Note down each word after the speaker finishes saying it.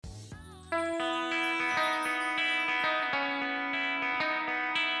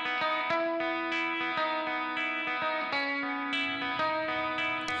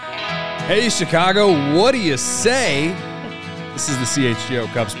Hey, Chicago, what do you say? This is the CHGO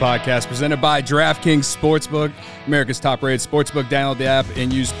Cubs podcast presented by DraftKings Sportsbook, America's top-rated sportsbook. Download the app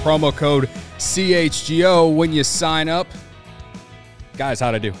and use promo code CHGO when you sign up. Guys,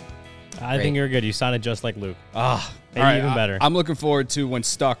 how'd I do? I think you're good. You sounded just like Luke. Maybe all right, even better. I'm looking forward to when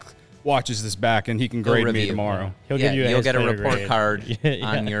Stuck watches this back and he can grade me tomorrow. He'll give you you'll get a report grade. card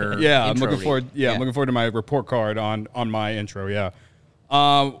on your I'm intro looking forward. read. I'm looking forward to my report card on my intro. Yeah.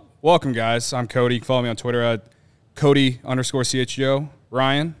 Welcome, guys. I'm Cody. You can follow me on Twitter at Cody_CHGO.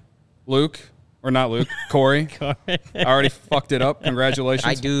 Ryan, Luke, or not Luke, Corey. I already fucked it up. Congratulations.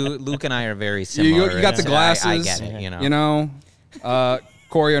 I do. Luke and I are very similar. You got the glasses. I get it. You know.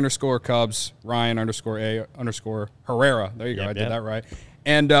 Corey _Cubs. Ryan _A_ Herrera. There you go. I did that right.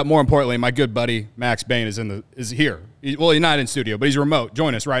 And more importantly, my good buddy Max Bain is here. He's not in studio, but he's remote.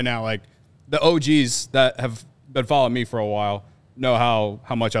 Join us right now. Like the OGs that have been following me for a while know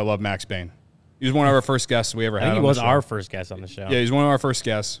how much I love Max Bain. He was one of our first guests we ever had. I think on he was the show. our first guest on the show. Yeah, he's one of our first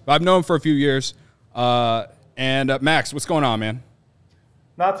guests. I've known him for a few years. Max, what's going on, man?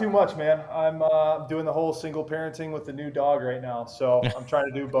 Not too much, man. I'm doing the whole single parenting with the new dog right now. So I'm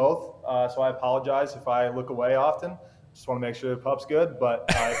trying to do both. So I apologize if I look away often. Just want to make sure the pup's good.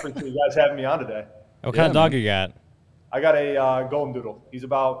 But I appreciate you guys having me on today. What kind of dog you got? I got a golden doodle. He's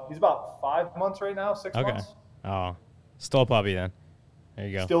about 5 months right now, 6 months. Oh, still a puppy then. There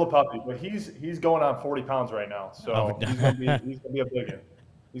you go. Still a puppy, but he's going on 40 pounds right now. So he's gonna be a big one.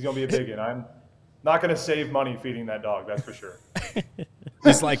 He's gonna be a big one. I'm not gonna save money feeding that dog. That's for sure.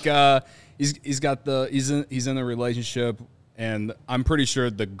 It's like he's in the relationship, and I'm pretty sure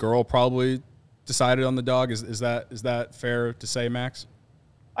the girl probably decided on the dog. Is that fair to say, Max?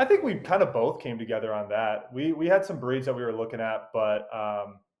 I think we kind of both came together on that. We had some breeds that we were looking at, but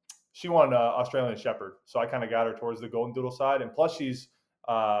she wanted an Australian Shepherd, so I kind of got her towards the golden doodle side. And plus, she's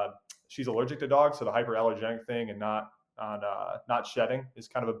allergic to dogs, so the hyperallergenic thing and not shedding is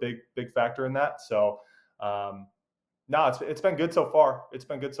kind of a big factor in that. So, it's been good so far. It's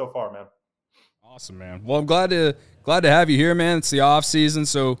been good so far, man. Awesome, man. Well, I'm glad to have you here, man. It's the off season,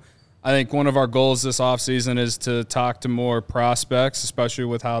 so I think one of our goals this off season is to talk to more prospects, especially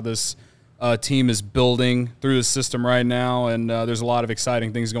with how this team is building through the system right now, and there's a lot of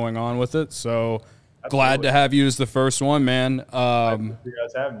exciting things going on with it. So glad to have you as the first one, man. I appreciate you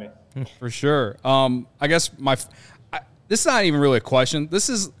guys having me. For sure. I guess this is not even really a question. This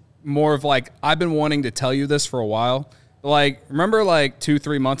is more of like I've been wanting to tell you this for a while. Like, remember like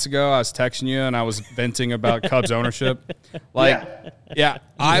 2-3 months ago, I was texting you and I was venting about Cubs ownership. I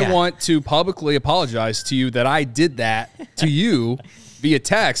want to publicly apologize to you that I did that to you via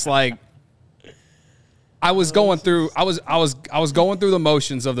text. Like, I was going through the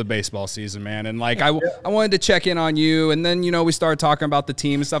motions of the baseball season, man. And like, I wanted to check in on you. And then, we started talking about the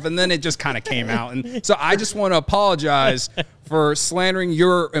team and stuff. And then it just kind of came out. And so I just want to apologize for slandering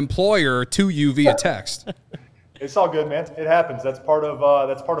your employer to you via text. It's all good, man. It happens. That's part of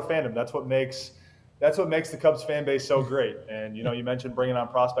fandom. That's what makes the Cubs fan base so great. And, you mentioned bringing on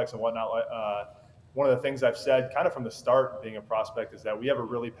prospects and whatnot. One of the things I've said kind of from the start being a prospect is that we have a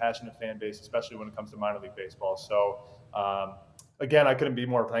really passionate fan base, especially when it comes to minor league baseball. So, again, I couldn't be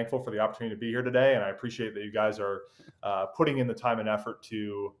more thankful for the opportunity to be here today. And I appreciate that you guys are putting in the time and effort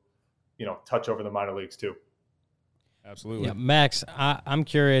to, touch over the minor leagues too. Absolutely. Yeah, Max, I'm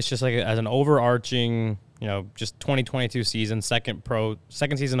curious, just like as an overarching, just 2022 season, second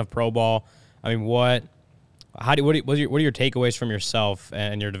season of pro ball. I mean, what are your takeaways from yourself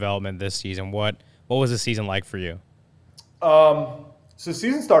and your development this season? What was the season like for you? So the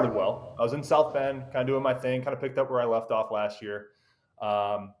season started well. I was in South Bend, kind of doing my thing, kind of picked up where I left off last year.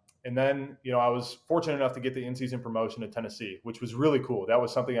 And then, I was fortunate enough to get the in-season promotion to Tennessee, which was really cool. That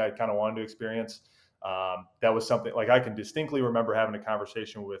was something I kind of wanted to experience. That was something like I can distinctly remember having a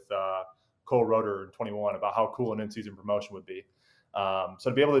conversation with Cole Roeder in 21 about how cool an in-season promotion would be. So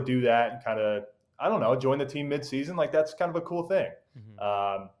to be able to do that and kind of, I don't know, join the team mid-season, like that's kind of a cool thing.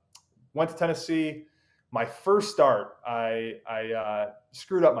 Mm-hmm. Went to Tennessee. My first start, I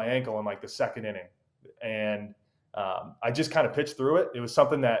screwed up my ankle in like the second inning. And I just kind of pitched through it. It was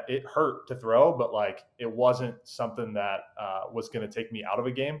something that it hurt to throw, but like it wasn't something that was going to take me out of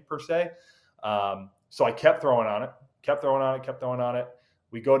a game per se. So I kept throwing on it.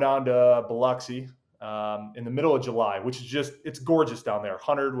 We go down to Biloxi in the middle of July, which is it's gorgeous down there.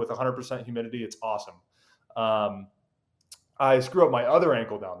 100% humidity. It's awesome. I screw up my other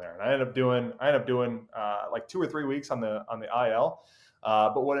ankle down there, and I ended up doing like 2 or 3 weeks on the IL.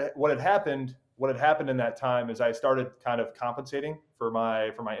 But what had happened in that time is I started kind of compensating for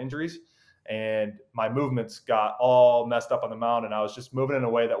my injuries, and my movements got all messed up on the mound, and I was just moving in a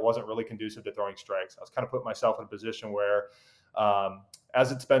way that wasn't really conducive to throwing strikes. I was kind of putting myself in a position where,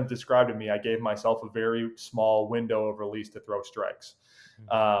 as it's been described to me, I gave myself a very small window of release to throw strikes.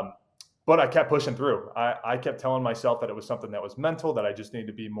 But I kept pushing through. I kept telling myself that it was something that was mental, that I just needed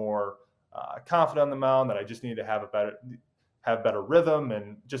to be more confident on the mound, that I just needed to have better rhythm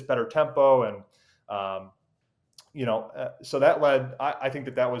and just better tempo. And, so that led, I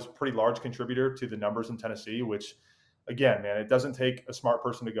think that was a pretty large contributor to the numbers in Tennessee, which, again, man, it doesn't take a smart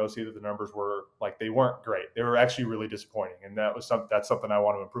person to go see that the numbers were like, they weren't great. They were actually really disappointing. And that's something I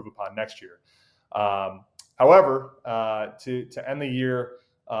want to improve upon next year. However, to end the year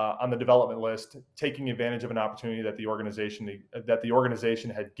on the development list, taking advantage of an opportunity that the organization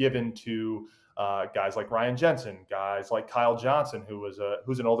had given to guys like Ryan Jensen, guys like Kyle Johnson, who's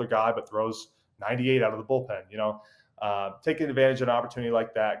an older guy but throws 98 out of the bullpen. Taking advantage of an opportunity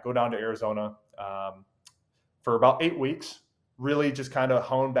like that, go down to Arizona for about 8 weeks, really just kind of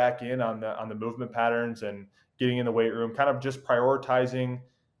hone back in on the movement patterns and getting in the weight room, kind of just prioritizing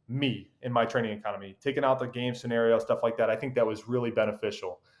me in my training economy, taking out the game scenario, stuff like that. I think that was really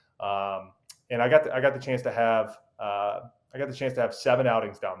beneficial. And I got the chance to have 7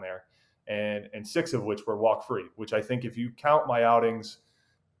 outings down there, and 6 of which were walk free, which I think if you count my outings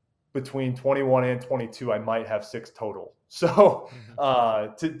between 21 and 22, I might have 6 total. So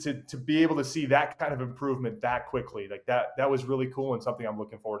to be able to see that kind of improvement that quickly, like that was really cool, and something I'm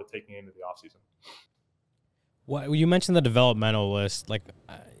looking forward to taking into the offseason. Well, you mentioned the developmental list. Like,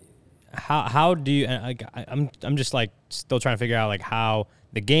 how do you? I'm just like still trying to figure out like how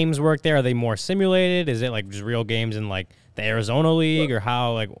the games work there. Are they more simulated? Is it like just real games in like the Arizona League, or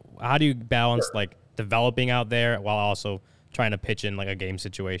how do you balance like developing out there while also trying to pitch in like a game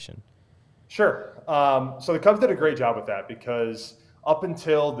situation? Sure. So the Cubs did a great job with that, because up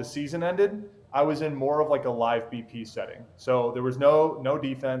until the season ended, I was in more of like a live BP setting. So there was no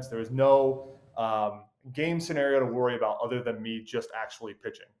defense. There was no game scenario to worry about other than me just actually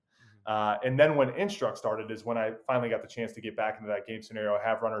pitching. And then when Instruct started is when I finally got the chance to get back into that game scenario,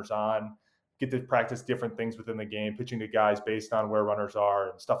 have runners on, get to practice different things within the game, pitching to guys based on where runners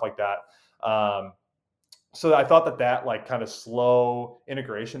are and stuff like that. So I thought that like kind of slow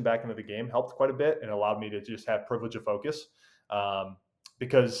integration back into the game helped quite a bit and allowed me to just have privilege of focus.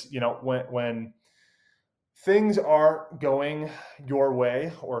 Because, when things aren't going your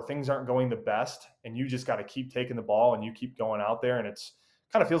way or things aren't going the best, and you just got to keep taking the ball and you keep going out there, and it's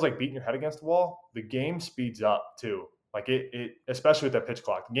kind of feels like beating your head against the wall, the game speeds up too. Like it especially with that pitch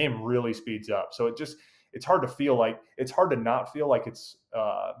clock, the game really speeds up. So it's hard to not feel like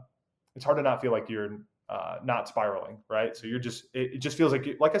you're not spiraling, right? So it just feels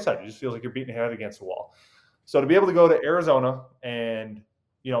like I said, it just feels like you're beating your head against the wall. So to be able to go to Arizona and,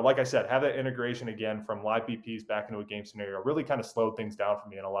 like I said, have that integration again from live BPs back into a game scenario really kind of slowed things down for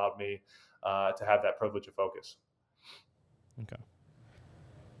me and allowed me to have that privilege of focus. Okay.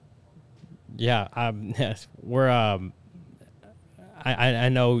 Yeah. Yes, we're, I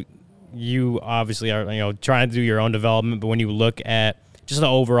know you obviously are, trying to do your own development, but when you look at just the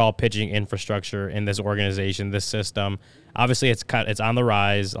overall pitching infrastructure in this organization, this system, obviously it's on the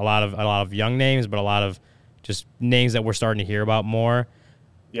rise. A lot of young names, but a lot of just names that we're starting to hear about more.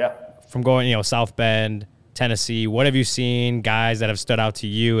 Yeah. From going, South Bend, Tennessee, what have you seen, guys that have stood out to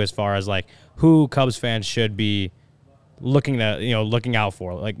you as far as like who Cubs fans should be looking out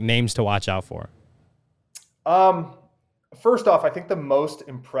for, like names to watch out for? First off, I think the most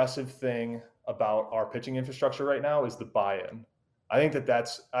impressive thing about our pitching infrastructure right now is the buy-in. I think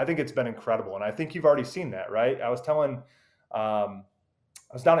it's been incredible. And I think you've already seen that, right? I was down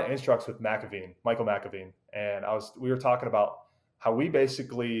at Instructs with Michael McAveen, and we were talking about how we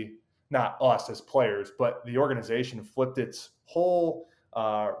basically, not us as players, but the organization flipped its whole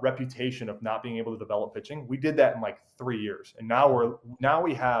reputation of not being able to develop pitching. We did that in like 3 years. And now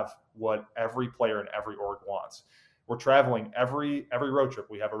we have what every player in every org wants. We're traveling every road trip.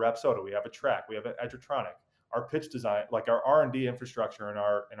 We have a Rapsodo, we have a track, we have an Edgertronic. Our pitch design, like our R&D infrastructure and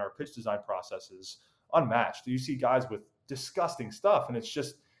our pitch design process is unmatched. You see guys with disgusting stuff, and it's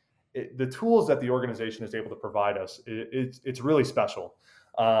just the tools that the organization is able to provide us. It's really special.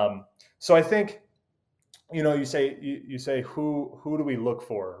 So I think, you say who do we look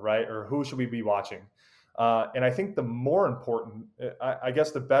for, right? Or who should we be watching? And I think the more important, I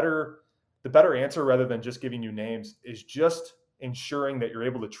guess the better answer, rather than just giving you names, is just ensuring that you're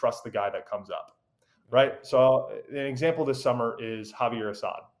able to trust the guy that comes up. Right. So an example this summer is Javier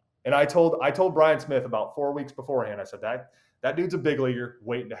Assad. And I told Brian Smith about 4 weeks beforehand, I said that dude's a big leaguer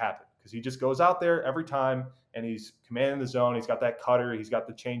waiting to happen, because he just goes out there every time and he's commanding the zone. He's got that cutter. He's got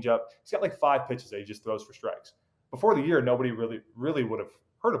the changeup. He's got like 5 pitches that he just throws for strikes. Before the year, nobody really would have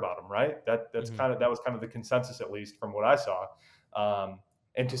heard about him, right? That was kind of the consensus, at least from what I saw.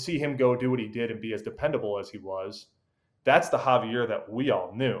 And to see him go do what he did and be as dependable as he was, that's the Javier that we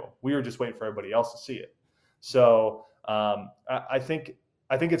all knew. We were just waiting for everybody else to see it. So I think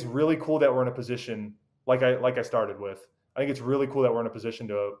it's really cool that we're in a position, like I started with. I think it's really cool that we're in a position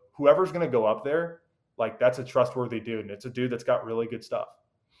to, whoever's going to go up there, like, that's a trustworthy dude, and it's a dude that's got really good stuff.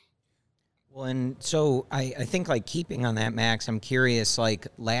 Well, and so I think, like, keeping on that, Max, I'm curious, like,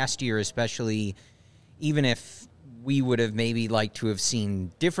 last year especially, even if we would have maybe liked to have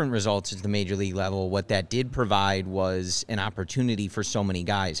seen different results at the major league level, what that did provide was an opportunity for so many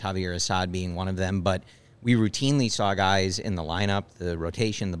guys, Javier Assad being one of them, but we routinely saw guys in the lineup, the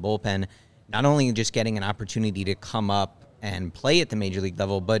rotation, the bullpen, not only just getting an opportunity to come up and play at the major league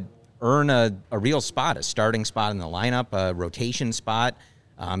level, but earn a real spot, a starting spot in the lineup, a rotation spot.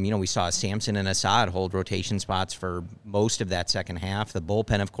 We saw Sampson and Assad hold rotation spots for most of that second half. The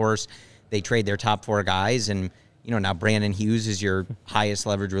bullpen, of course, they trade their top 4 guys, and now Brandon Hughes is your highest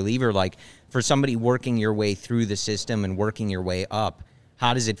leverage reliever. Like, for somebody working your way through the system and working your way up,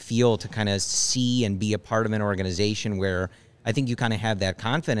 how does it feel to kind of see and be a part of an organization where I think you kind of have that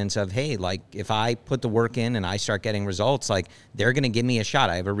confidence of, hey, like, if I put the work in and I start getting results, like, they're going to give me a shot.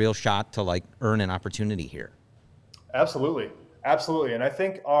 I have a real shot to, like, earn an opportunity here. Absolutely. And I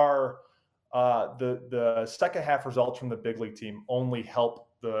think our the second half results from the big league team only help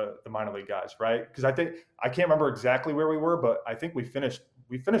the minor league guys, right? Because I can't remember exactly where we were, but I think we finished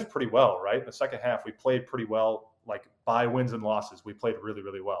pretty well, right? In the second half, we played pretty well, like, by wins and losses. We played really,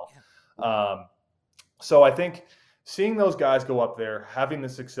 really well. Yeah. So I think seeing those guys go up there, having the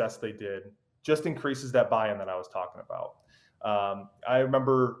success they did, just increases that buy-in that I was talking about. I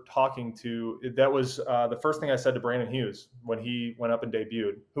remember that was the first thing I said to Brandon Hughes when he went up and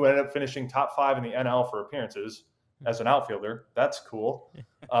debuted, who ended up finishing top 5 in the NL for appearances as an outfielder. That's cool.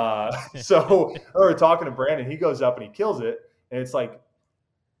 So we were talking to Brandon, he goes up and he kills it. And it's like,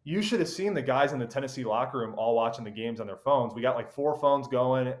 you should have seen the guys in the Tennessee locker room all watching the games on their phones. We got like 4 phones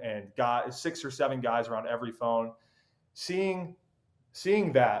going and got 6 or 7 guys around every phone. Seeing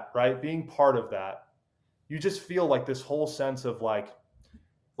that, right, being part of that, you just feel like this whole sense of like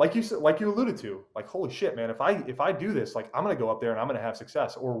you said, like you alluded to, like, holy shit, man, if I do this, like, I'm going to go up there and I'm going to have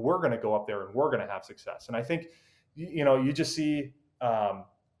success, or we're going to go up there and we're going to have success. And I think, you just see,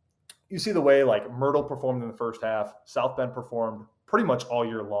 you see the way, like, Myrtle performed in the first half, South Bend performed pretty much all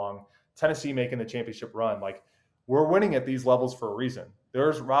year long, Tennessee making the championship run. Like, we're winning at these levels for a reason.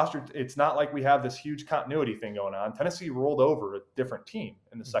 There's roster. It's not like we have this huge continuity thing going on. Tennessee rolled over a different team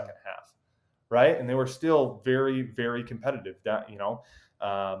in the second half, right? And they were still very, very competitive.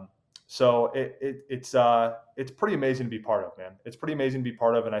 So it's pretty amazing to be part of, man. It's pretty amazing to be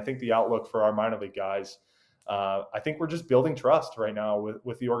part of, and I think the outlook for our minor league guys, I think we're just building trust right now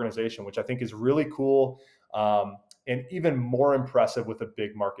with the organization, which I think is really cool, and even more impressive with a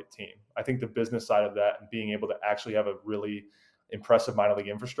big market team. I think the business side of that and being able to actually have a really impressive minor league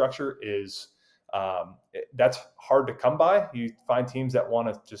infrastructure is that's hard to come by. You find teams that want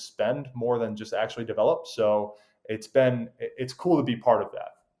to just spend more than just actually develop. So it's cool to be part of that.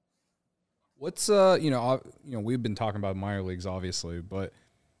 What's we've been talking about minor leagues obviously, but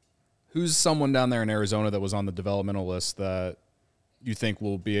who's someone down there in Arizona that was on the developmental list that you think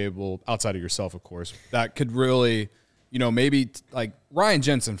will be able, outside of yourself, of course, that could really, maybe like Ryan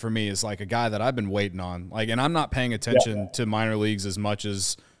Jensen for me is like a guy that I've been waiting on. Like, and I'm not paying attention to minor leagues as much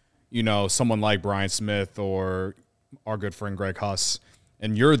as, someone like Brian Smith or our good friend Greg Huss.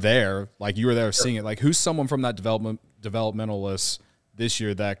 And you're there, like you were there seeing it. Like, who's someone from that developmental list this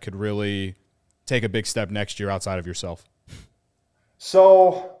year that could really take a big step next year outside of yourself?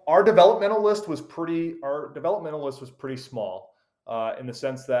 So our developmental list was pretty small. In the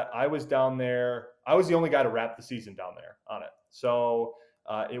sense that I was down there, I was the only guy to wrap the season down there on it. So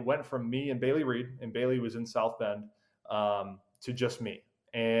it went from me and Bailey Reed, and Bailey was in South Bend, to just me.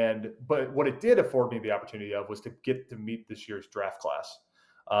 But what it did afford me the opportunity of was to get to meet this year's draft class,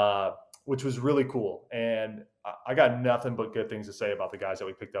 which was really cool. And I got nothing but good things to say about the guys that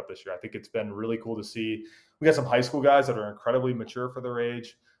we picked up this year. I think it's been really cool to see. We got some high school guys that are incredibly mature for their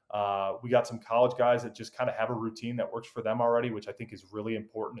age. We got some college guys that just kind of have a routine that works for them already, which I think is really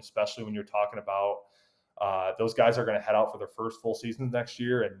important, especially when you're talking about those guys are going to head out for their first full season next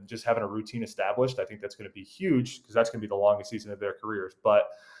year, and just having a routine established. I think that's going to be huge because that's going to be the longest season of their careers. But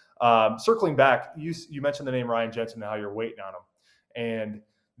circling back, you mentioned the name Ryan Jensen and how you're waiting on him. And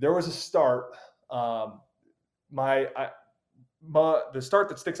there was a start. the start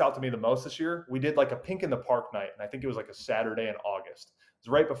that sticks out to me the most this year, we did like a Pink in the Park night, and I think it was like a Saturday in August. It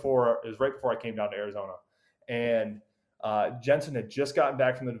was right before I came down to Arizona, and Jensen had just gotten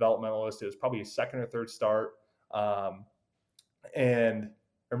back from the developmental list. It was probably his second or third start, or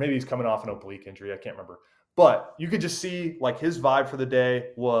maybe he's coming off an oblique injury. I can't remember, but you could just see like his vibe for the day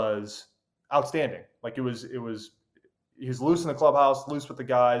was outstanding. Like he was loose in the clubhouse, loose with the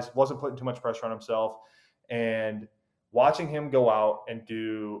guys, wasn't putting too much pressure on himself, and watching him go out and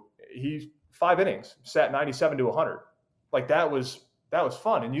he's 5 innings, sat 97 to 100. Like that was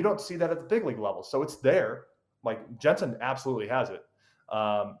fun. And you don't see that at the big league level. So it's there. Like Jensen absolutely has it.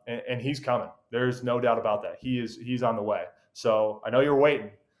 And he's coming. There's no doubt about that. He's on the way. So I know you're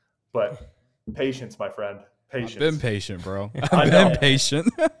waiting, but patience, my friend. Patience. I've been patient, bro. I've been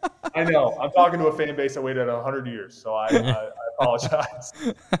patient. I know. I'm talking to a fan base that waited 100 years. So I apologize.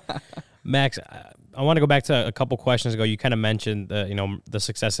 Max, I want to go back to a couple questions ago. You kind of mentioned the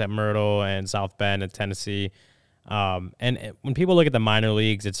success at Myrtle and South Bend and Tennessee. And when people look at the minor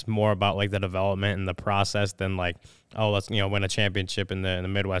leagues, it's more about like the development and the process than like, oh, let's win a championship in the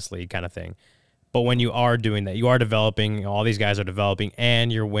Midwest League kind of thing. But when you are doing that, you are developing. All these guys are developing,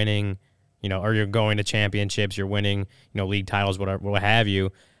 and you're winning. Or you're going to championships. You're winning. League titles, whatever, what have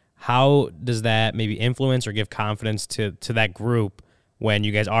you. How does that maybe influence or give confidence to that group when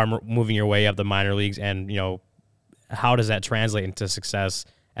you guys are moving your way up the minor leagues, and how does that translate into success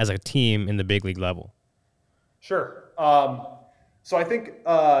as a team in the big league level? Sure. So I think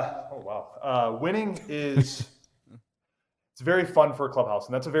winning is it's very fun for a clubhouse,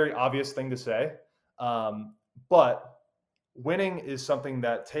 and that's a very obvious thing to say. But winning is something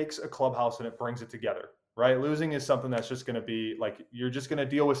that takes a clubhouse and it brings it together. Right? Losing is something that's just going to be like, you're just going to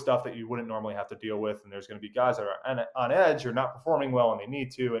deal with stuff that you wouldn't normally have to deal with. And there's going to be guys that are on edge or not performing well and they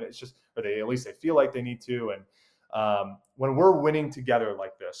need to, and it's just, or at least they feel like they need to. And when we're winning together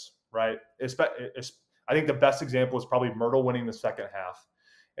like this, right? I think the best example is probably Myrtle winning the second half.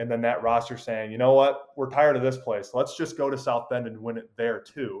 And then that roster saying, you know what, we're tired of this place. Let's just go to South Bend and win it there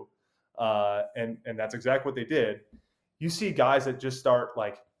too. And that's exactly what they did. You see guys that just start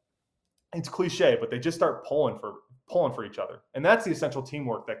like, it's cliche, but they just start pulling for each other. And that's the essential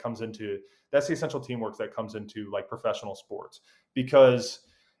teamwork that comes into like professional sports, because,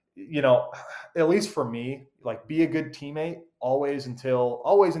 at least for me, like be a good teammate always until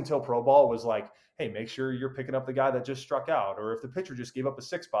pro ball was like, hey, make sure you're picking up the guy that just struck out. Or if the pitcher just gave up a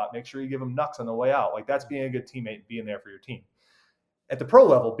 6 spot, make sure you give him knucks on the way out. Like that's being a good teammate and being there for your team. At the pro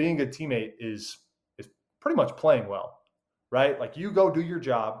level, being a good teammate is pretty much playing well, right? Like you go do your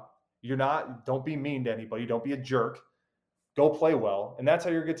job. Don't be mean to anybody. Don't be a jerk. Go play well. And that's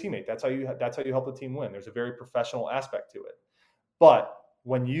how you're a good teammate. That's how you help the team win. There's a very professional aspect to it. But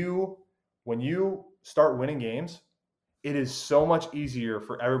when you start winning games, it is so much easier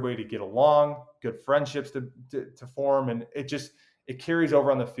for everybody to get along, good friendships to form. And it carries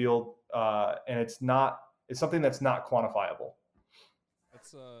over on the field. And it's something that's not quantifiable.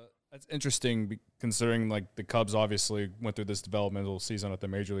 That's interesting, considering like the Cubs obviously went through this developmental season at the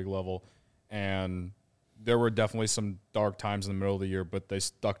major league level, and there were definitely some dark times in the middle of the year, but they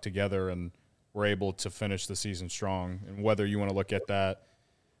stuck together and were able to finish the season strong. And whether you want to look at that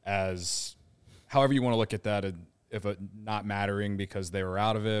as however you want to look at that, if it not mattering because they were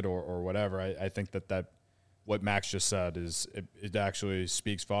out of it or whatever, I think that what Max just said is it actually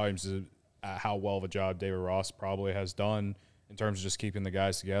speaks volumes to how well of a job David Ross probably has done in terms of just keeping the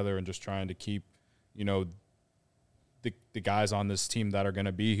guys together and just trying to keep, the guys on this team that are going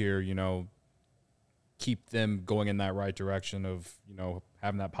to be here, keep them going in that right direction of,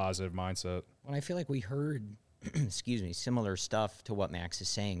 having that positive mindset. Well, I feel like we heard, similar stuff to what Max is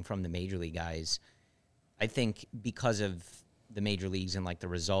saying from the major league guys. I think because of the major leagues and like the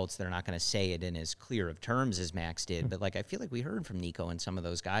results, they're not going to say it in as clear of terms as Max did. But like, I feel like we heard from Nico and some of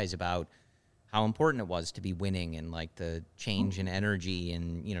those guys about how important it was to be winning and like the change in energy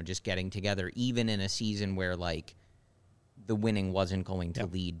and, just getting together, even in a season where like the winning wasn't going to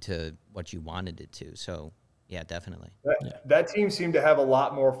lead to what you wanted it to. So yeah, definitely. That team seemed to have a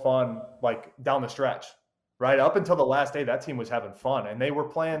lot more fun, like down the stretch, right? Up until the last day, that team was having fun, and they were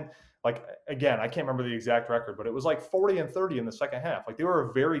playing like, again, I can't remember the exact record, but it was like 40-30 in the second half. Like they were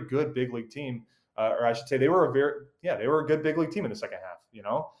a very good big league team, or I should say they were a good big league team in the second half,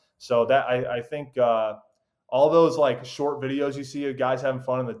 So that I think all those like short videos you see of guys having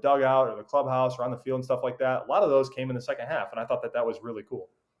fun in the dugout or the clubhouse or on the field and stuff like that, a lot of those came in the second half, and I thought that was really cool.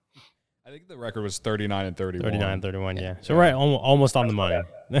 I think the record was 39-31. 39-31, yeah. So right, almost on the money.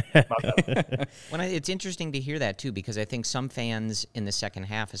 It's interesting to hear that too, because I think some fans in the second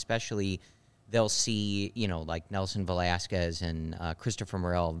half, especially, they'll see, like Nelson Velasquez and Christopher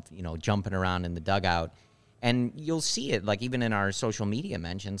Morel, jumping around in the dugout. And you'll see it, like, even in our social media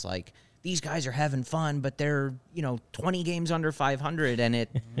mentions, like, these guys are having fun, but they're, 20 games under 500. And it,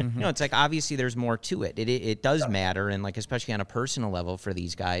 it's like, obviously there's more to it. It does matter. And, like, especially on a personal level for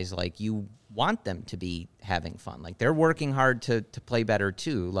these guys, like, you want them to be having fun. Like, they're working hard to play better,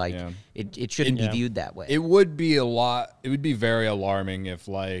 too. Like, it shouldn't be viewed that way. It would be very alarming if,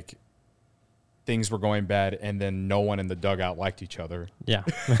 like, things were going bad and then no one in the dugout liked each other. Yeah.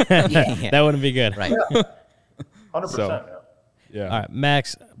 That wouldn't be good. Right. 100%. Yeah. All right,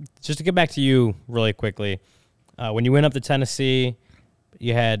 Max, just to get back to you really quickly, when you went up to Tennessee,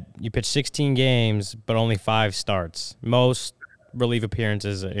 you pitched 16 games, but only 5 starts. Most relief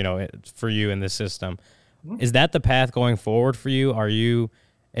appearances, for you in this system. Is that the path going forward for you? Are you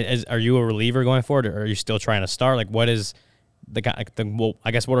a reliever going forward, or are you still trying to start? Like, what is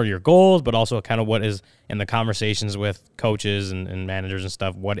I guess what are your goals, but also kind of what is in the conversations with coaches and managers and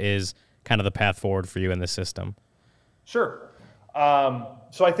stuff? What is kind of the path forward for you in this system? Sure.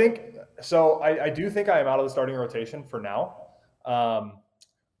 So I do think I am out of the starting rotation for now.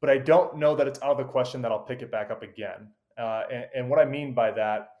 But I don't know that it's out of the question that I'll pick it back up again. And what I mean by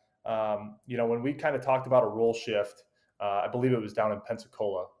that, when we kind of talked about a role shift, I believe it was down in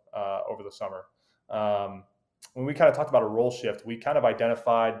Pensacola over the summer. When we kind of talked about a role shift, we kind of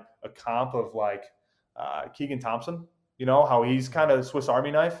identified a comp of like Keegan Thompson, how he's kind of Swiss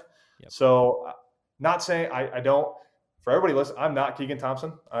Army knife. Yep. So not saying I don't. For everybody listening, I'm not Keegan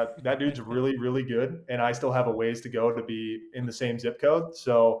Thompson. That dude's really, really good, and I still have a ways to go to be in the same zip code.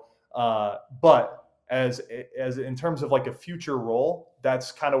 So, but as in terms of like a future role,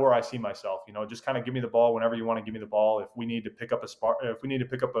 that's kind of where I see myself. Just kind of give me the ball whenever you want to give me the ball. If we need to pick up a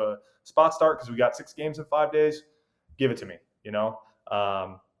spot, start because we got 6 games in 5 days, give it to me.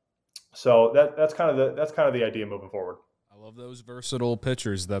 So that's kind of the idea moving forward. I love those versatile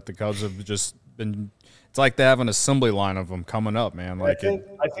pitchers that the Cubs have just been. It's like they have an assembly line of them coming up, man. Like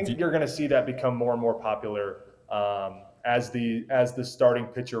I think you're going to see that become more and more popular as the starting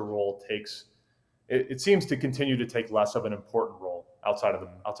pitcher role takes. It seems to continue to take less of an important role outside of the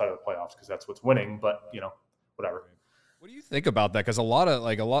playoffs because that's what's winning. But whatever. What do you think about that? Because a lot,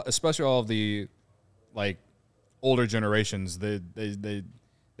 especially all of the like older generations, they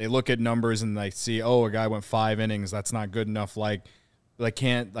look at numbers and they see, a guy went 5 innings. That's not good enough. Like they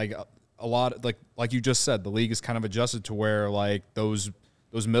can't like. A lot like you just said, the league is kind of adjusted to where like those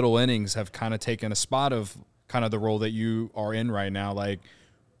middle innings have kind of taken a spot of kind of the role that you are in right now. Like,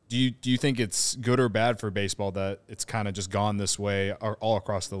 do you think it's good or bad for baseball that it's kind of just gone this way all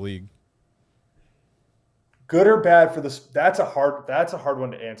across the league? Good or bad for this? That's a hard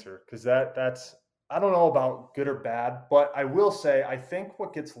one to answer because that's I don't know about good or bad, but I will say I think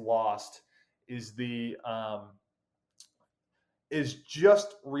what gets lost is is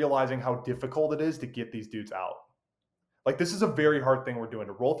just realizing how difficult it is to get these dudes out. Like this is a very hard thing we're doing.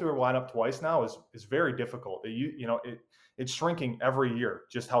 To roll through a lineup twice now is very difficult. It's shrinking every year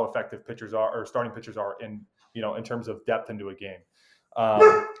just how effective pitchers are or starting pitchers are in terms of depth into a game.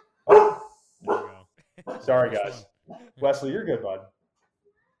 Sorry guys. Wesley, you're good, bud.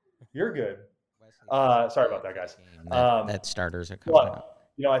 You're good. Sorry about that, guys. That starters are coming up.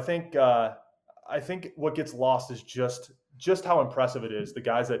 I think what gets lost is just how impressive it is. The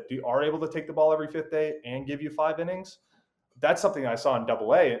guys that are able to take the ball every 5th day and give you 5 innings. That's something I saw in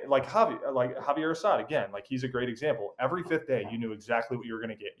AA. Like Javier Assad, again, like he's a great example. Every 5th day, you knew exactly what you were going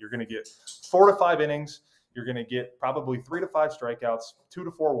to get. You're going to get 4 to 5 innings. You're going to get probably 3 to 5 strikeouts, 2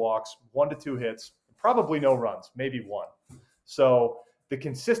 to 4 walks, 1 to 2 hits, probably no runs, maybe 1. So the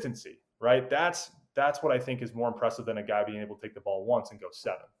consistency, right? That's what I think is more impressive than a guy being able to take the ball once and go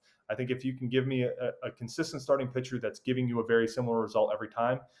 7. I think if you can give me a consistent starting pitcher that's giving you a very similar result every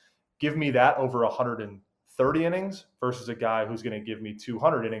time, give me that over 130 innings versus a guy who's going to give me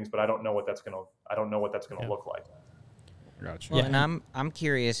 200 innings, but I don't know what that's going to look like. Gotcha. Well, and I'm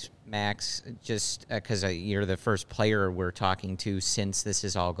curious, Max, just because you're the first player we're talking to since this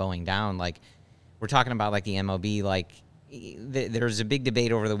is all going down. Like we're talking about like the MLB, like there's a big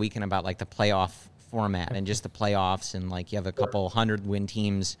debate over the weekend about like the playoff format and just the playoffs and like you have a couple 100-win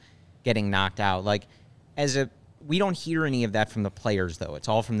teams getting knocked out. Like we don't hear any of that from the players though. It's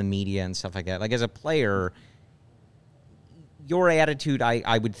all from the media and stuff like that. Like as a player, your attitude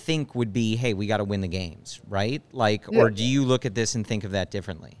I would think would be, hey, we got to win the games, right? Like, yeah. Or do you look at this and think of that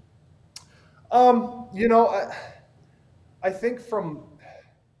differently? I think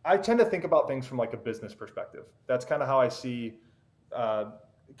I tend to think about things from like a business perspective. That's kind of how I see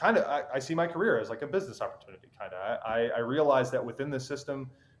I see my career as like a business opportunity. I realize that within the system,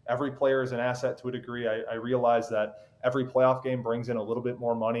 every player is an asset to a degree. I realize that every playoff game brings in a little bit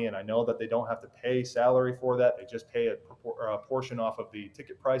more money, and I know that they don't have to pay salary for that. They just pay a portion off of the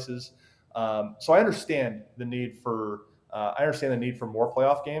ticket prices. So I understand the need for more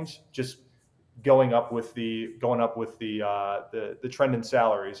playoff games. Just going up with the trend in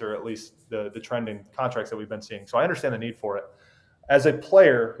salaries, or at least the trend in contracts that we've been seeing. So I understand the need for it. As a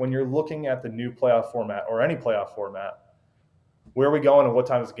player, when you're looking at the new playoff format or any playoff format, where are we going and what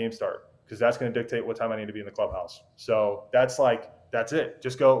time does the game start? Because that's going to dictate what time I need to be in the clubhouse. So that's it.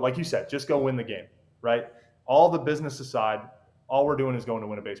 Just go, like you said, just go win the game, right? All the business aside, all we're doing is going to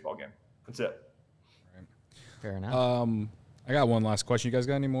win a baseball game. That's it. Fair enough. I got one last question. You guys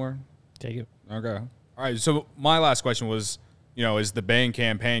got any more? Take it. Okay. All right. So my last question was, is the Bane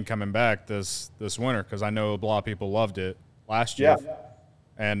campaign coming back this winter? Because I know a lot of people loved it last year. Yeah.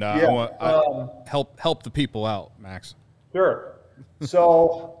 And I want help the people out, Max. Sure.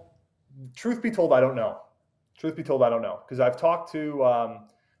 So, truth be told, I don't know. Because I've talked to I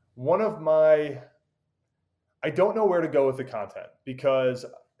don't know where to go with the content, because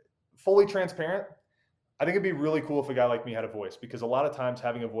fully transparent, I think it'd be really cool if a guy like me had a voice, because a lot of times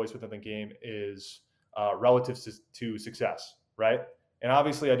having a voice within the game is relative to success, right? And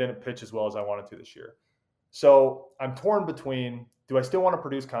obviously I didn't pitch as well as I wanted to this year. So I'm torn between, do I still want to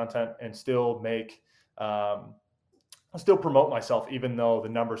produce content and still still promote myself, even though the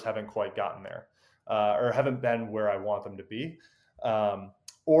numbers haven't quite gotten there or haven't been where I want them to be?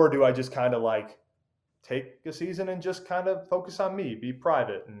 Or do I just kind of like take a season and just kind of focus on me, be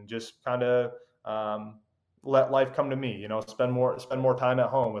private, and just kind of let life come to me, spend more time at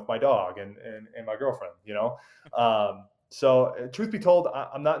home with my dog and my girlfriend, So truth be told,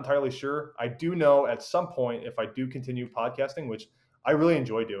 I'm not entirely sure. I do know at some point, if I do continue podcasting, which I really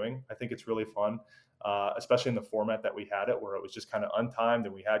enjoy doing, I think it's really fun, especially in the format that we had it, where it was just kind of untimed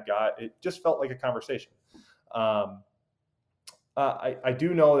and it just felt like a conversation. I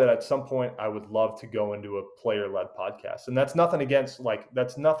do know that at some point I would love to go into a player-led podcast, and that's nothing against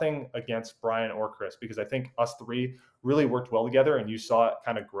Brian or Chris, because I think us three really worked well together, and you saw it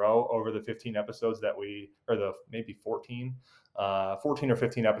kind of grow over the 15 episodes maybe 14 or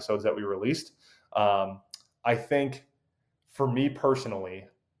 15 episodes that we released. I think for me personally,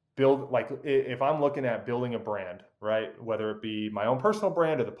 if I'm looking at building a brand, right, whether it be my own personal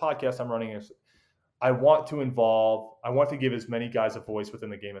brand or the podcast I'm running, I want to give as many guys a voice within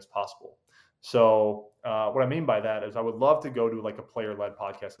the game as possible. So what I mean by that is I would love to go to like a player-led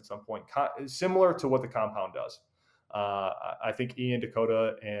podcast at some point, similar to what the Compound does. I think Ian,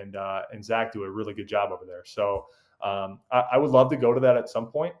 Dakota, and Zach do a really good job over there. So I would love to go to that at some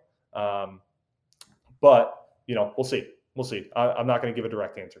point. But we'll see. I'm not going to give a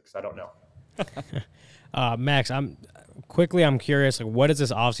direct answer because I don't know. Max, I'm curious, like, what is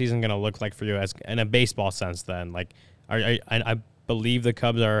this offseason going to look like for you as in a baseball sense then? Like, I believe the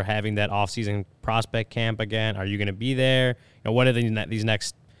Cubs are having that offseason prospect camp again. Are you going to be there? What are these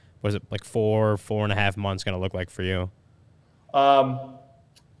next, what is it, like 4.5 months going to look like for you?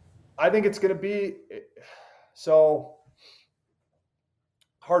 I think it's going to be so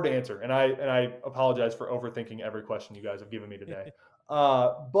hard to answer. And I apologize for overthinking every question you guys have given me today.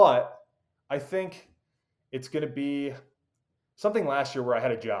 But I think it's going to be something last year where I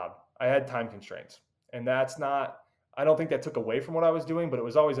had a job. I had time constraints. And I don't think that took away from what I was doing, but it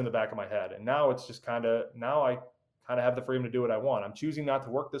was always in the back of my head. And now it's just now I kind of have the freedom to do what I want. I'm choosing not to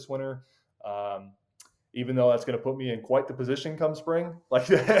work this winter, even though that's going to put me in quite the position come spring. Like,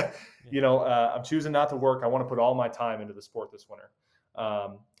 I'm choosing not to work. I want to put all my time into the sport this winter. I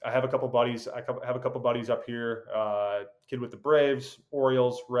have a couple buddies. Up here, kid with the Braves,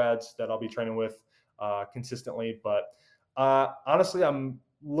 Orioles, Reds that I'll be training with consistently. But honestly, I'm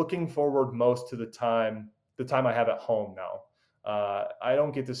looking forward most to the time I have at home now. I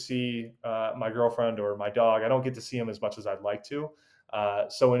don't get to see my girlfriend or my dog. I don't get to see them as much as I'd like to.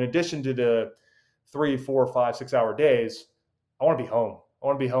 So in addition to the 3, 4, 5, 6 hour days, I want to be home.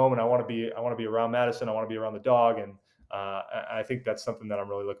 And I want to be around Madison. I want to be around the dog. And I think that's something that I'm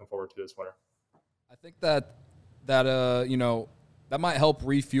really looking forward to this winter. I think that might help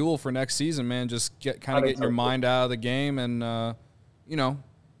refuel for next season, man. Just getting your mind out of the game. And,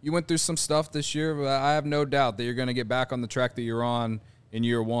 you went through some stuff this year, but I have no doubt that you're going to get back on the track that you're on in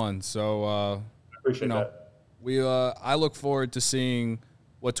year one. So, I appreciate that. I look forward to seeing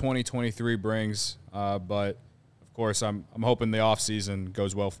what 2023 brings. But of course, I'm hoping the off season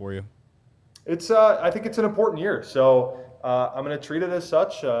goes well for you. I think it's an important year. So I'm going to treat it as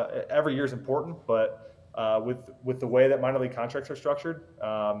such. Every year is important, but with the way that minor league contracts are structured,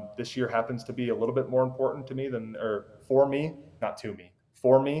 this year happens to be a little bit more important to me for me, not to me.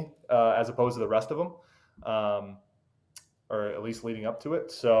 for me as opposed to the rest of them, or at least leading up to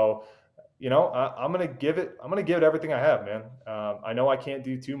it. So, I'm gonna give it everything I have, man. I know I can't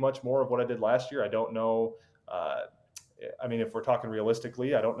do too much more of what I did last year. I don't know. I mean, if we're talking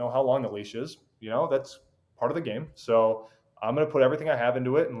realistically, I don't know how long the leash is. That's part of the game. So I'm gonna put everything I have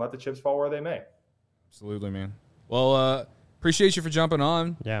into it and let the chips fall where they may. Absolutely, man. Well, appreciate you for jumping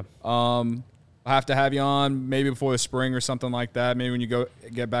on. Yeah. I'll have to have you on maybe before the spring or something like that. Maybe when you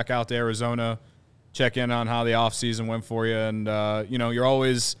get back out to Arizona, check in on how the off season went for you. And you're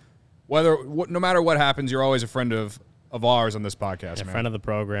always, no matter what happens, you're always a friend of ours on this podcast, Yeah, man. friend of the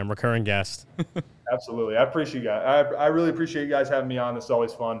program, recurring guest. Absolutely, I appreciate you guys. I really appreciate you guys having me on. This is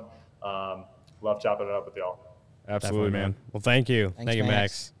always fun. Love chopping it up with y'all. Absolutely, man. Well, thank you. Thanks, Thank you,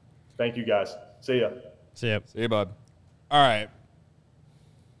 Max. Thank you, guys. See ya. See ya. See you, bud. All right,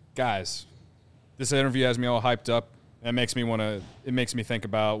 guys. This interview has me all hyped up. It makes me think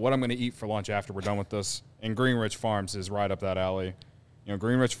about what I'm going to eat for lunch after we're done with this. And Greenridge Farms is right up that alley.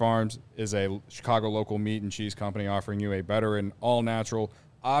 Greenridge Farms is a Chicago local meat and cheese company offering you a better and all-natural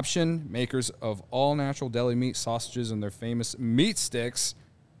option. Makers of all-natural deli meat, sausages, and their famous meat sticks.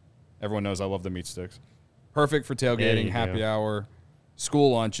 Everyone knows I love the meat sticks. Perfect for tailgating, happy hour,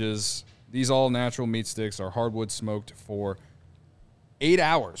 school lunches. These all-natural meat sticks are hardwood smoked for 8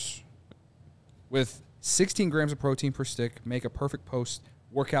 hours with 16 grams of protein per stick. Make a perfect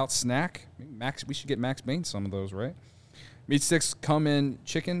post-workout snack. We should get Max Bain some of those, right? Meat sticks come in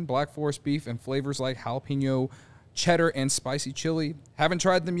chicken, Black Forest beef, and flavors like jalapeno, cheddar, and spicy chili. Haven't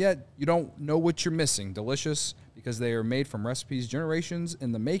tried them yet? You don't know what you're missing. Delicious because they are made from recipes generations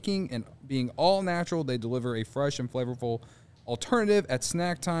in the making, and being all natural, they deliver a fresh and flavorful alternative at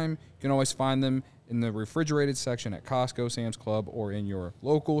snack time. You can always find them in the refrigerated section at Costco, Sam's Club, or in your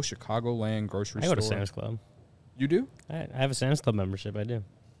local Chicagoland grocery store. I go to Sam's Club. You do? I have a Sam's Club membership. I do.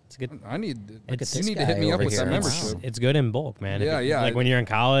 It's good. You need this to hit guy me up over with that here. membership. Wow. It's good in bulk, man. Yeah. Like when you're in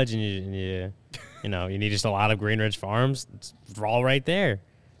college and you need just a lot of Greenridge Farms, it's all right there.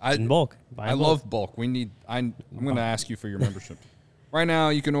 It's in bulk. Buy in bulk. Love bulk. I'm going to ask you for your membership. Right now,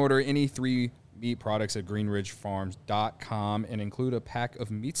 you can order any 3 meat products at greenridgefarms.com and include a pack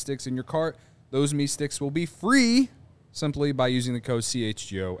of meat sticks in your cart. Those meat sticks will be free simply by using the code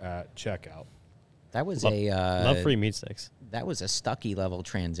CHGO at checkout. That was Love free meat sticks. That was a Stuckey level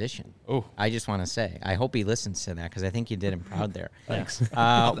transition. Oh. I just want to say, I hope he listens to that because I think you did him proud there. Thanks.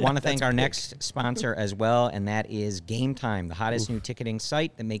 Want to thank our next sponsor as well, and that is Game Time, the hottest new ticketing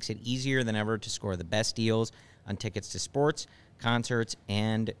site that makes it easier than ever to score the best deals on tickets to sports, concerts,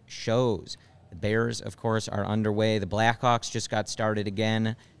 and shows. The Bears, of course, are underway. The Blackhawks just got started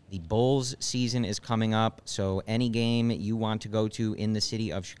again. The Bulls season is coming up, so any game you want to go to in the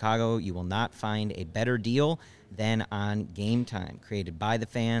city of Chicago, you will not find a better deal than on Game Time, created by the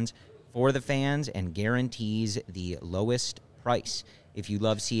fans, for the fans, and guarantees the lowest price. If you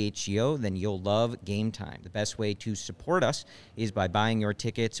love CHGO, then you'll love Game Time. The best way to support us is by buying your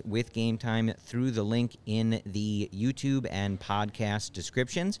tickets with Game Time through the link in the YouTube and podcast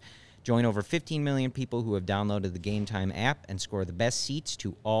descriptions. Join over 15 million people who have downloaded the Game Time app and score the best seats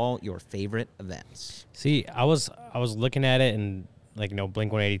to all your favorite events. See, I was looking at it and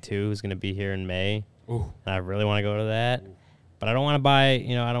Blink-182 is going to be here in May. Ooh. And I really want to go to that. But I don't want to buy,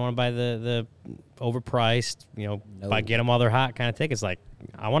 the overpriced, get them while they're hot kind of tickets. Like,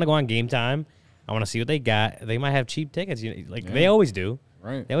 I want to go on Game Time. I want to see what they got. They might have cheap tickets, they always do.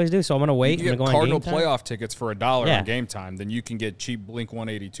 Right. They always do. So I'm going to wait. You can I'm get gonna go Cardinal on Game Time. playoff tickets for $1 Yeah. on Game Time. Then you can get cheap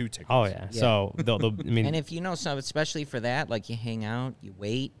Blink-182 tickets. Oh, yeah. So, And if you know some, especially for that, like you hang out, you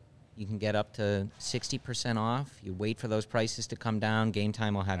wait, you can get up to 60% off. You wait for those prices to come down. Game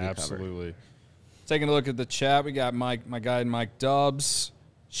Time will have you covered. Absolutely. Taking a look at the chat, we got my guy Mike Dubs,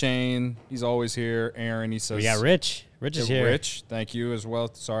 Shane, he's always here. Aaron, he says we got Rich. Rich is here. Rich, thank you as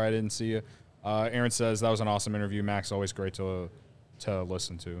well. Sorry I didn't see you. Aaron says that was an awesome interview. Max, always great to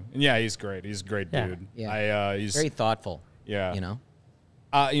listen to. And yeah, he's great. He's a great dude. Yeah. He's very thoughtful. Yeah.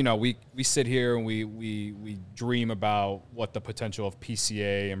 We sit here and we dream about what the potential of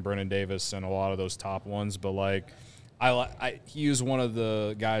PCA and Brennan Davis and a lot of those top ones, but he was one of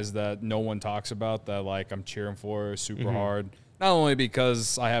the guys that no one talks about that I'm cheering for super hard. Not only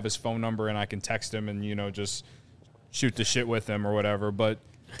because I have his phone number and I can text him and just shoot the shit with him or whatever, but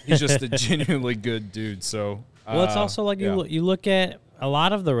he's just a genuinely good dude. So well, it's also you look at a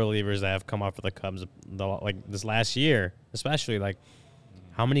lot of the relievers that have come up for the Cubs this last year, especially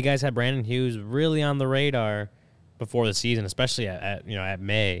how many guys had Brandon Hughes really on the radar before the season, especially at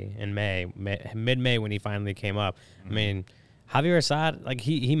mid-May when he finally came up. Mm-hmm. I mean, Javier Assad,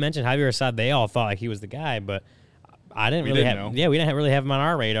 he mentioned Javier Assad, they all thought he was the guy, but I didn't We really didn't have. know. Yeah, we didn't really have him on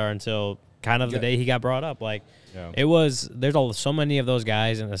our radar until kind of the day he got brought up. Like, Yeah. it was. There's so many of those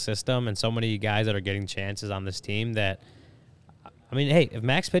guys in the system, and so many guys that are getting chances on this team that. I mean, hey, if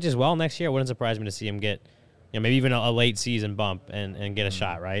Max pitches well next year, it wouldn't surprise me to see him get, maybe even a late season bump and get a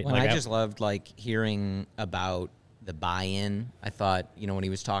shot, right? Well, Like, I just loved hearing about the buy-in. I thought, when he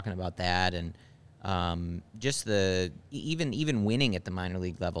was talking about that and just the even winning at the minor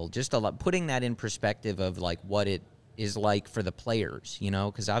league level, just putting that in perspective of what it is like for the players,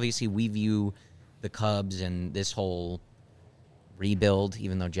 because obviously we view the Cubs and this whole rebuild,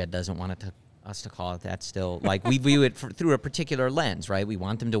 even though Jed doesn't want us to call it that still, we view it through a particular lens, right? We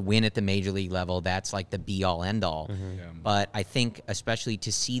want them to win at the major league level. That's the be-all, end-all. Mm-hmm. Yeah. But I think especially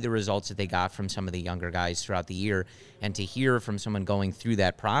to see the results that they got from some of the younger guys throughout the year and to hear from someone going through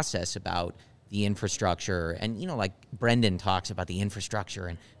that process about the infrastructure and, Brendan talks about the infrastructure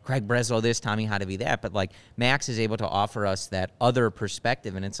and Craig Breslow this, Tommy Hotovy that, but Max is able to offer us that other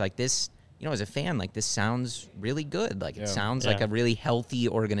perspective. And it's this, as a fan, this sounds really good. It sounds like a really healthy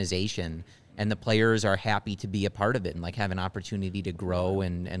organization. And the players are happy to be a part of it and have an opportunity to grow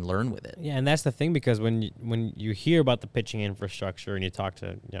and learn with it. Yeah, and that's the thing, because when you hear about the pitching infrastructure and you talk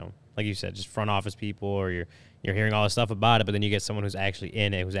to, like you said, just front office people, or you're hearing all this stuff about it, but then you get someone who's actually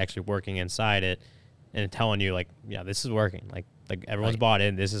in it, who's actually working inside it, and telling you yeah, this is working. Like everyone's bought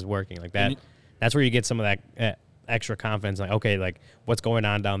in, this is working. That. That's where you get some of that extra confidence. Okay, what's going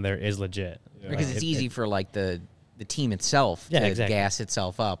on down there is legit. Yeah. Because it's easy for the team itself to exactly. gas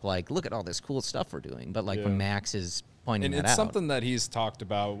itself up. Look at all this cool stuff we're doing. But when Max is pointing And that it's out. something that he's talked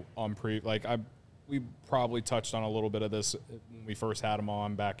about on we probably touched on a little bit of this when we first had him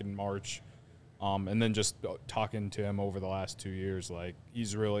on back in March. And then just talking to him over the last 2 years,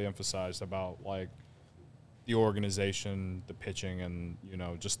 he's really emphasized about the organization, the pitching, and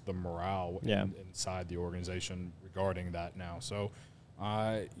just the morale inside the organization regarding that now. So,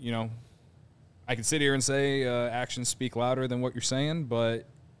 I can sit here and say actions speak louder than what you're saying, but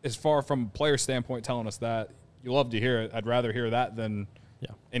as far from a player standpoint telling us that, you love to hear it. I'd rather hear that than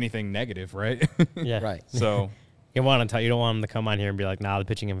anything negative, right? Yeah. Right. You So don't want them to come on here and be like, nah, the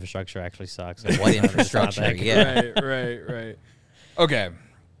pitching infrastructure actually sucks. What infrastructure? Yeah. right. Okay,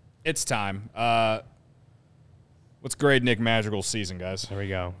 it's time. Let's grade Nick Madrigal's season, guys. There we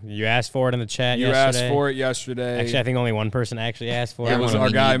go. You asked for it in the chat You yesterday. asked for it yesterday. Actually, I think only one person actually asked for That it. was one our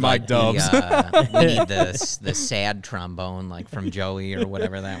we guy, need, Mike Dubs. we need the sad trombone, from Joey or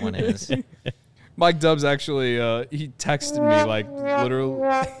whatever that one is. Mike Dubs actually, he texted me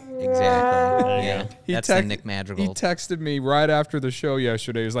literally. Exactly. Yeah. That's the Nick Madrigal. He texted me right after the show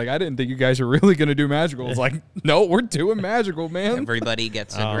yesterday. He was like, I didn't think you guys were really going to do Madrigal. I was like, no, we're doing Madrigal, man. Everybody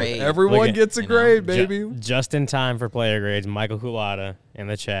gets a grade. Everyone Look at- gets a you know, grade, baby. Just in time for player grades, Michael Kulata in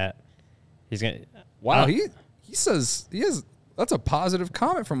the chat. He's gonna. Wow, he says he has. That's a positive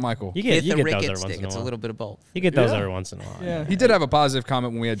comment from Michael. You get Hit the those Ricketts every once stick. in a It's a while. little bit of both. You get those Yeah. every once in a while. Yeah, he did have a positive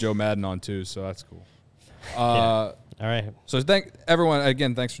comment when we had Joe Madden on too, so that's cool. All right. So thank everyone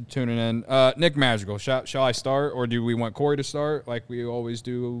again. Thanks for tuning in. Nick Madrigal. Shall I start, or do we want Corey to start like we always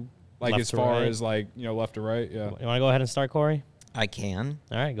do? Left As to far right. as left to right. Yeah. You want to go ahead and start, Corey? I can.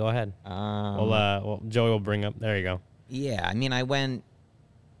 All right, go ahead. Well, Joey will bring up. There you go. Yeah, I mean, I went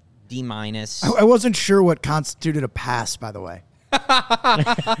D-. I wasn't sure what constituted a pass, by the way.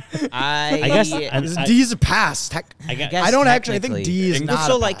 I guess- Is D's a pass? I guess guess I don't actually. I think technically. D is Well, not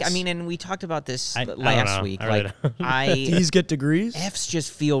so a pass. I mean, and we talked about this I don't last know. week. I really don't. D's get degrees. F's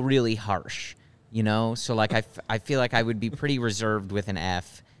just feel really harsh, So I feel like I would be pretty reserved with an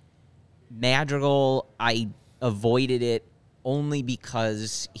F. Madrigal, I avoided it only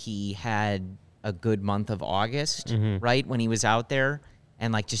because he had a good month of August, right, when he was out there,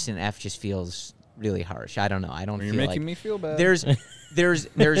 and just an F just feels really harsh. I don't know. I don't You're feel making like me feel bad. there's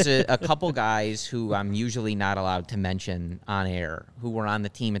a couple guys who I'm usually not allowed to mention on air who were on the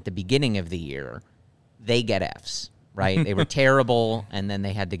team at the beginning of the year. They get Fs, right? They were terrible, and then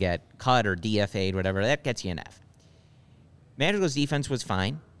they had to get cut or DFA'd, whatever. That gets you an F. Madrigal's defense was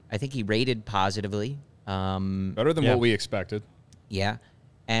fine. I think he rated positively. Better than Yeah. what we expected. Yeah.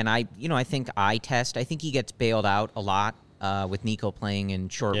 And I think eye test, I think he gets bailed out a lot with Nico playing in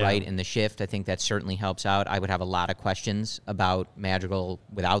short Yeah. right in the shift. I think that certainly helps out. I would have a lot of questions about Madrigal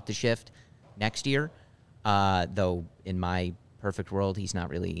without the shift next year. Though in my perfect world, he's not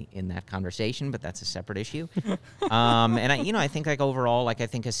really in that conversation, but that's a separate issue. And I think overall, I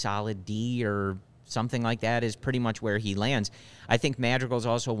think a solid D or something like that is pretty much where he lands. I think Madrigal's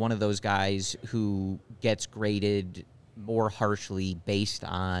also one of those guys who gets graded more harshly based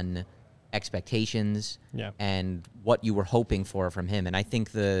on expectations and what you were hoping for from him. And I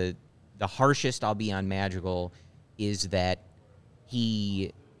think the harshest I'll be on Madrigal is that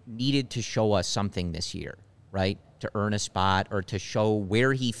he needed to show us something this year, right? To earn a spot or to show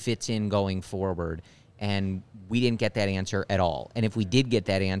where he fits in going forward. And we didn't get that answer at all. And if we did get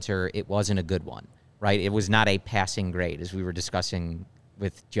that answer, it wasn't a good one, right? It was not a passing grade, as we were discussing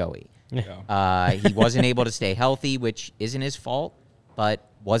with Joey. He wasn't able to stay healthy, which isn't his fault, but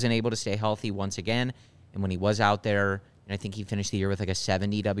wasn't able to stay healthy once again. And when he was out there, and I think he finished the year with like a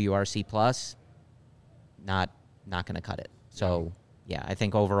 70 WRC plus, not going to cut it. So, yeah, I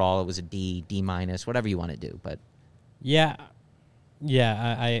think overall it was a D minus, whatever you want to do. But Yeah.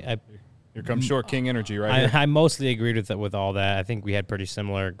 I Here comes Short King energy right here. I mostly agreed with all that. I think we had pretty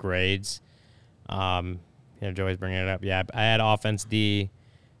similar grades. Joey's bringing it up. Yeah, I had offense D,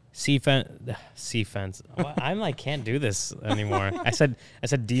 C-fence. I'm like, can't do this anymore. I said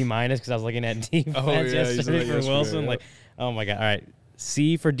D minus because I was looking at defense yesterday for Wilson. Yeah. Like, oh my God. All right,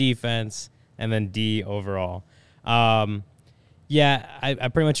 C for defense and then D overall. Yeah, I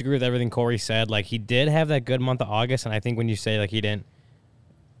pretty much agree with everything Corey said. Like, he did have that good month of August, and I think when you say like he didn't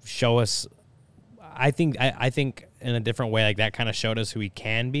show us, I think in a different way, like that kind of showed us who he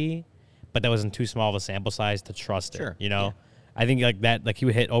can be, but that wasn't too small of a sample size to trust it. You know, yeah. I think like that, like he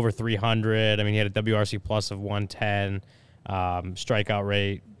would hit over 300. I mean, he had a WRC plus of 110, strikeout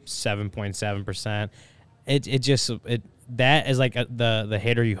rate 7.7%. That is like the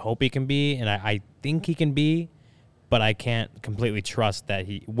hitter you hope he can be, and I think he can be, but I can't completely trust that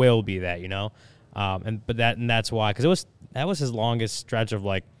he will be that, you know. And that's why, because that was his longest stretch of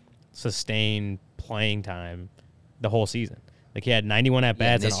like sustained playing time the whole season. Like, he had 91 at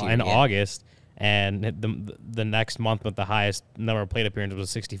bats in August, and the next month with the highest number of plate appearances was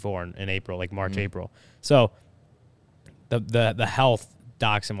 64 in April, like March, April. So the health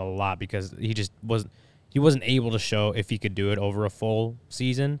docks him a lot because he wasn't able to show if he could do it over a full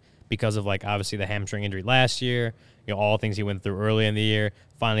season because of, like, obviously the hamstring injury last year, you know, all things he went through early in the year,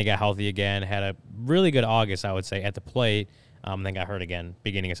 finally got healthy again, had a really good August, I would say, at the plate, then got hurt again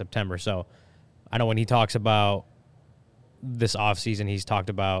beginning of September. So I know when he talks about this offseason, he's talked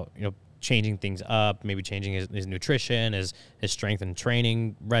about, you know, changing things up, maybe changing his nutrition, his strength and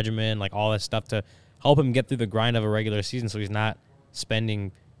training regimen, like all that stuff to help him get through the grind of a regular season so he's not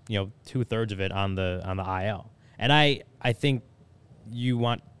spending, you know, 2/3 of it on the IL. And I think you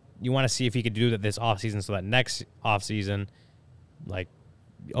want to see if he could do that this offseason so that next offseason, like,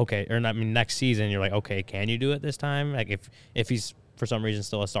 okay, or not, I mean, next season, you're like, okay, can you do it this time? Like, if he's for some reason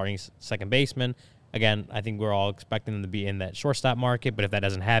still a starting second baseman, again, I think we're all expecting him to be in that shortstop market, but if that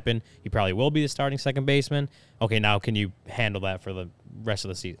doesn't happen, he probably will be the starting second baseman. Okay, now can you handle that for the rest of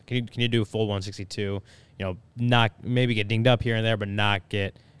the season? Can you do a full 162? You know, not maybe get dinged up here and there, but not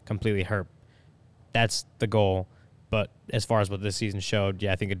get completely hurt. That's the goal. But as far as what this season showed,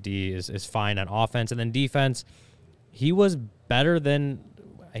 yeah, I think a D is fine on offense. And then defense, he was better than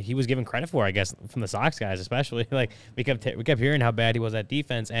he was given credit for, I guess, from the Sox guys especially. Like, we kept hearing how bad he was at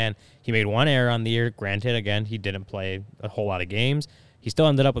defense, and he made one error on the year. Granted, again, he didn't play a whole lot of games. He still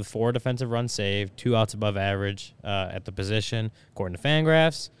ended up with 4 defensive runs saved, 2 outs above average at the position, according to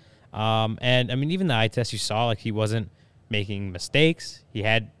Fangraphs. And, I mean, even the eye test you saw, like, he wasn't making mistakes.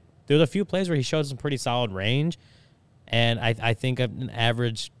 There was a few plays where he showed some pretty solid range, and I think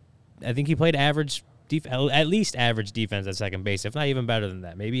he played average, at least average defense at second base, if not even better than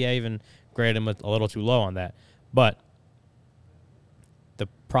that. Maybe I even graded him a little too low on that. But the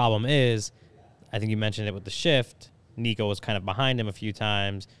problem is, I think you mentioned it with the shift, Nico was kind of behind him a few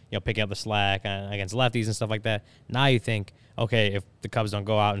times, you know, picking up the slack against lefties and stuff like that. Now you think, okay, if the Cubs don't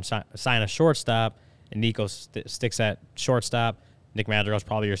go out and sign a shortstop and Nico sticks at shortstop, Nick Madrigal's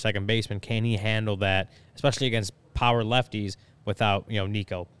probably your second baseman. Can he handle that, especially against power lefties, without, you know,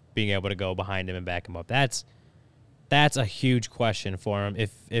 Nico being able to go behind him and back him up? That's a huge question for him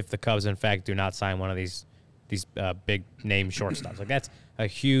if the Cubs, in fact, do not sign one of these big name shortstops. Like, that's a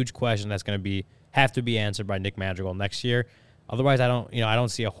huge question that's going to have to be answered by Nick Madrigal next year. Otherwise, I don't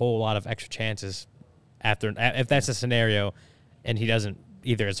see a whole lot of extra chances if that's a scenario and he doesn't,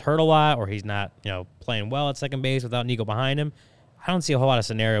 either is hurt a lot or he's not, you know, playing well at second base without Nico behind him. I don't see a whole lot of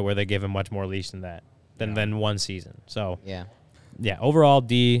scenario where they give him much more leash than that, than one season. So yeah, overall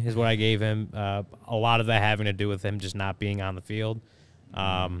D is what I gave him. A lot of that having to do with him just not being on the field.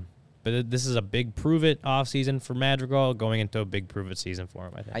 But this is a big prove-it offseason for Madrigal, going into a big prove-it season for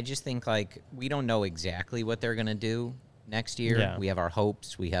him, I think. I just think, like, we don't know exactly what they're going to do next year. Yeah. We have our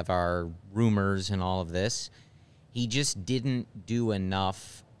hopes. We have our rumors and all of this. He just didn't do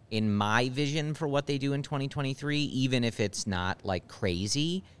enough, in my vision, for what they do in 2023, even if it's not, like,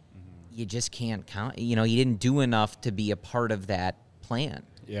 crazy. You just can't count. You know, he didn't do enough to be a part of that plan.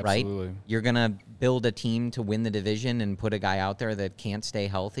 Yeah, right? absolutely. You're going to build a team to win the division and put a guy out there that can't stay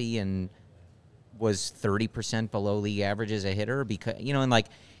healthy and was 30% below league average as a hitter because, and like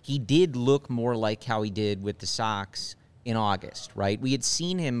he did look more like how he did with the Sox in August, right? We had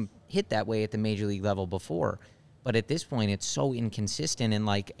seen him hit that way at the major league level before, but at this point it's so inconsistent. And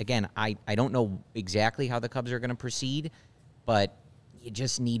like, again, I don't know exactly how the Cubs are going to proceed, but you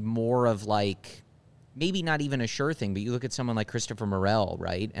just need more of like, maybe not even a sure thing, but you look at someone like Christopher Morel,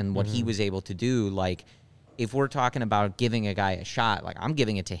 right? And what he was able to do, like if we're talking about giving a guy a shot, like I'm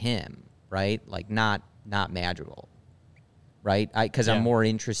giving it to him, right? Like not Madrigal, right? Because I'm more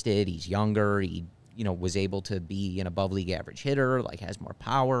interested. He's younger. He, was able to be an above league average hitter, like has more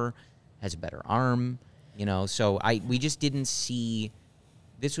power, has a better arm, So we just didn't see.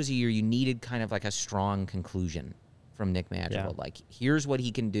 This was a year you needed kind of like a strong conclusion from Nick Madrigal. Like here's what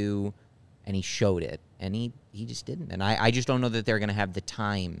he can do, and he showed it, and he just didn't. And I just don't know that they're going to have the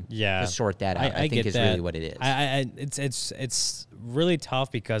time to sort that out. I think is really what it is. It's really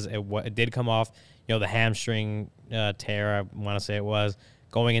tough because it did come off, the hamstring tear, I want to say it was,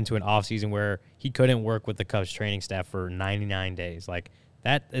 going into an offseason where he couldn't work with the Cubs training staff for 99 days. Like,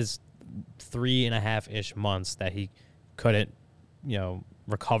 that is 3.5-ish months that he couldn't,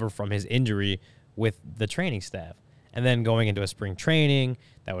 recover from his injury with the training staff. And then going into a spring training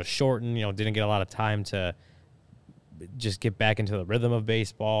that was shortened, didn't get a lot of time to just get back into the rhythm of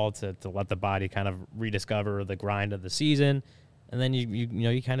baseball, to let the body kind of rediscover the grind of the season. And then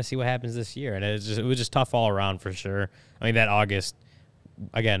you kind of see what happens this year. And it was just tough all around for sure. I mean, that August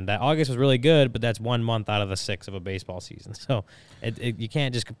was really good, but that's 1 month out of the 6 of a baseball season. So you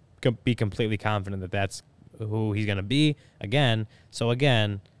can't just be completely confident that that's who he's going to be again. So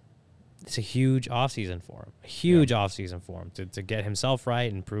again, it's a huge offseason for him. Offseason for him to get himself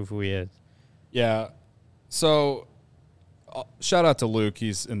right and prove who he is. Yeah. So shout out to Luke.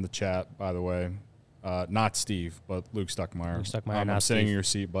 He's in the chat, by the way. Not Steve, but Luke Stuckmeyer. I'm sitting in your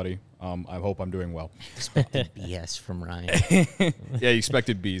seat, buddy. I hope I'm doing well. Expected BS from Ryan. Yeah, he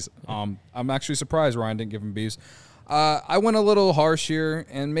expected B's. I'm actually surprised Ryan didn't give him B's. I went a little harsh here,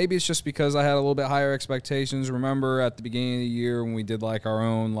 and maybe it's just because I had a little bit higher expectations. Remember at the beginning of the year when we did like our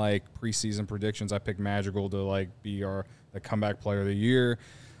own like preseason predictions, I picked Madrigal to like be the comeback player of the year.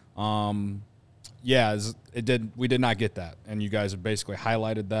 Yeah, we did not get that, and you guys have basically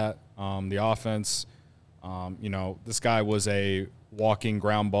highlighted that. The offense, this guy was a walking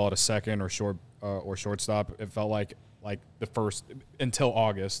ground ball to second or shortstop. It felt like the first until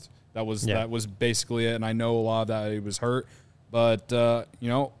August. That was basically it. And I know a lot of that he was hurt, but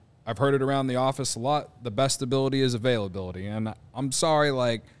I've heard it around the office a lot. The best ability is availability, and I'm sorry,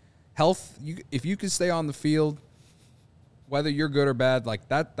 like health. If you could stay on the field, whether you're good or bad, like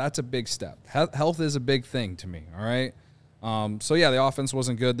that's a big step. Health is a big thing to me. All right. So yeah, the offense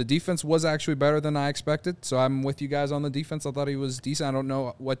wasn't good. The defense was actually better than I expected. So I'm with you guys on the defense. I thought he was decent. I don't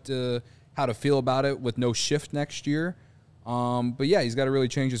know how to feel about it with no shift next year. But yeah, he's got to really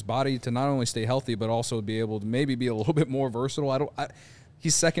change his body to not only stay healthy, but also be able to maybe be a little bit more versatile.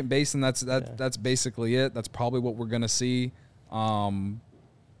 He's second base, and that's basically it. That's probably what we're gonna see.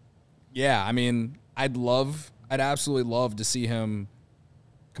 Yeah, I mean, I'd absolutely love to see him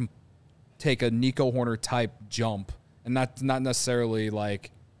take a Nico Horner type jump, and not necessarily like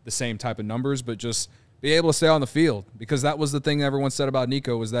the same type of numbers, but just be able to stay on the field, because that was the thing everyone said about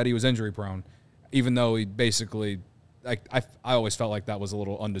Nico, was that he was injury prone, even though he basically. Like I always felt like that was a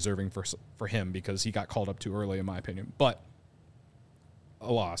little undeserving for him because he got called up too early, in my opinion. But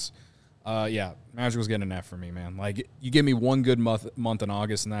a loss. Yeah, Madrigal's getting an F for me, man. Like, you give me one good month in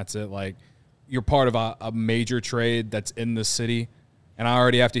August, and that's it. Like, you're part of a major trade that's in the city, and I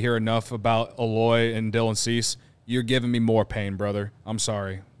already have to hear enough about Eloy and Dylan Cease. You're giving me more pain, brother. I'm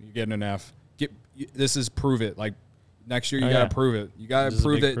sorry. You're getting an F. This is prove it. Like, next year you got to prove it. You got to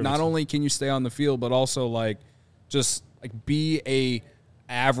prove that not only can you stay on the field, but also, like, just like be a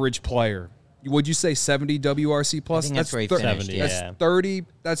average player. Would you say 70 WRC plus? I think that's where he finished. Yeah.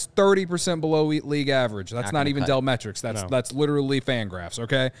 That's 30% below league average. That's not even Dell Metrics. That's literally Fangraphs.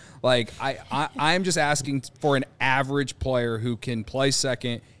 Okay, like I'm just asking for an average player who can play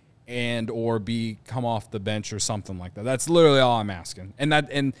second and or come off the bench or something like that. That's literally all I'm asking.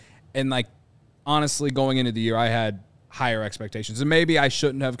 And like honestly, going into the year, I had higher expectations, and maybe I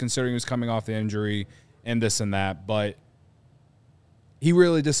shouldn't have, considering he was coming off the injury and this and that, but he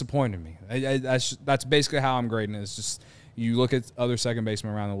really disappointed me. That's basically how I'm grading it. It's just, you look at other second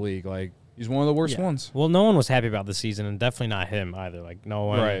basemen around the league, like, he's one of the worst ones. Well, no one was happy about the season, and definitely not him either. Like, no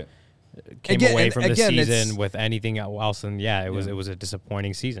one came away from the season with anything else, and it was a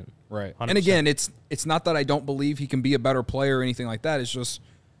disappointing season. Right. 100%. And again, it's not that I don't believe he can be a better player or anything like that. It's just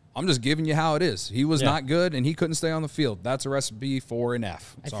I'm just giving you how it is. He was not good, and he couldn't stay on the field. That's a recipe for an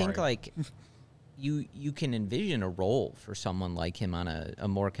F. I think like you can envision a role for someone like him on a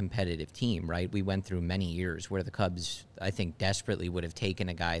more competitive team, right? We went through many years where the Cubs, I think, desperately would have taken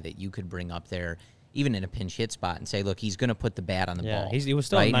a guy that you could bring up there, even in a pinch hit spot, and say, look, he's going to put the bat on the ball. He was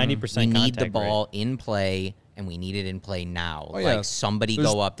still right? 90% We need the contact ball in play, and we need it in play now. Oh, yeah. Like, somebody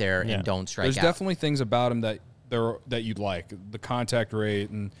go up there and don't strike There's out. definitely things about him that you'd like. The contact rate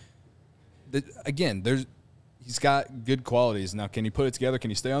and again, he's got good qualities. Now, can he put it together?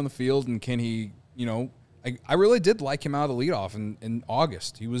 Can he stay on the field? And can he, I really did like him out of the leadoff in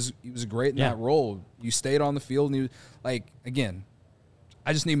August. He was great in that role. You stayed on the field, and again,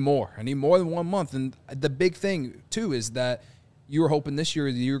 I just need more. I need more than 1 month. And the big thing, too, is that you were hoping this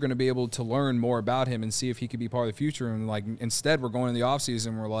year that you were going to be able to learn more about him and see if he could be part of the future. And, instead we're going in the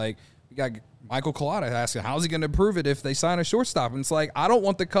offseason, we're like, we got Michael Collada asking, how's he going to prove it if they sign a shortstop? And it's like, I don't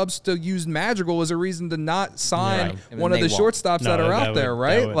want the Cubs to use Madrigal as a reason to not sign one of the shortstops that are out there,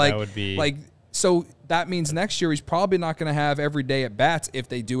 right? That would be... So that means next year he's probably not going to have every day at bats if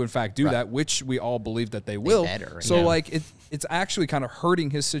they do in fact do that, which we all believe that they will. So it's actually kind of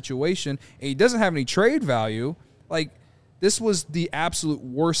hurting his situation. And he doesn't have any trade value. This was the absolute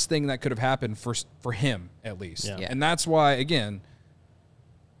worst thing that could have happened for him, at least. Yeah. And that's why, again,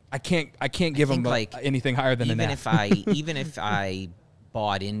 I can't give him anything higher than an F. Even if I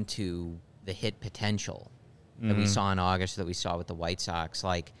bought into the hit potential that we saw in August, that we saw with the White Sox,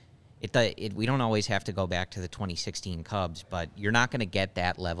 we don't always have to go back to the 2016 Cubs, but you're not going to get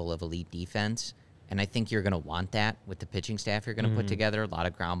that level of elite defense, and I think you're going to want that with the pitching staff you're going to put together. A lot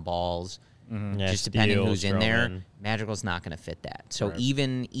of ground balls, just depending who's in there. Madrigal's not going to fit that. So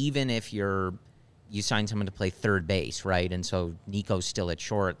even if you sign someone to play third base, right, and so Nico's still at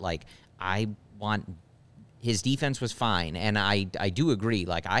short, I want his defense was fine, and I do agree.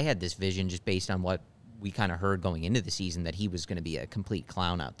 I had this vision just based on what we kind of heard going into the season that he was going to be a complete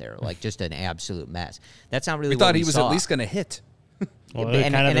clown out there, just an absolute mess. That's not really. We thought he was at least going to hit. Well,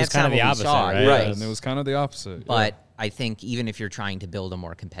 and that's kind of the opposite, right? Right, and it was kind of the opposite. But I think even if you're trying to build a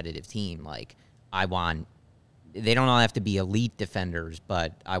more competitive team, they don't all have to be elite defenders,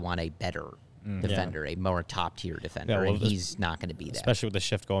 but I want a better defender, a more top tier defender, and he's not going to be that. Especially with the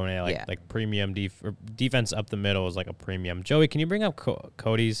shift going in, premium defense up the middle is like a premium. Joey, can you bring up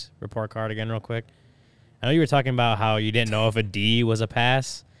Cody's report card again real quick? I know you were talking about how you didn't know if a D was a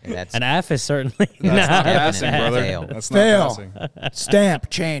pass. An F is certainly not passing, brother. Fail. That's not Fail. passing. Stamp,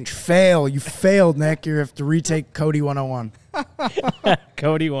 change, fail. You failed, Nick. You have to retake Cody 101.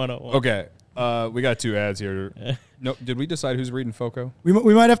 Cody 101. Okay. We got 2 ads here. No, did we decide who's reading FOCO? We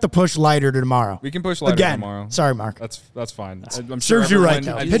might have to push lighter to tomorrow. We can push lighter again. Tomorrow. Sorry, Mark. That's fine. I'm Serves sure you right,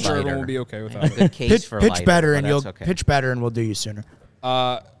 though. I'm Pitch sure lighter. everyone will be okay with that. Pitch better, and you'll pitch better, and we'll do you sooner.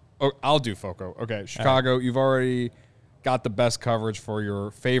 I'll do FOCO. Okay, Chicago, you've already got the best coverage for your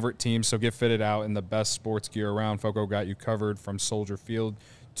favorite team, so get fitted out in the best sports gear around. FOCO got you covered from Soldier Field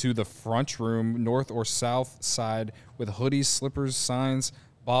to the front room, north or south side, with hoodies, slippers, signs,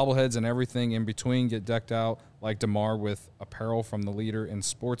 bobbleheads, and everything in between. Get decked out like DeMar with apparel from the leader in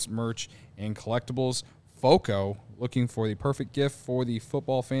sports merch and collectibles. FOCO, looking for the perfect gift for the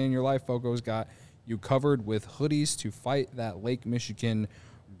football fan in your life. FOCO's got you covered with hoodies to fight that Lake Michigan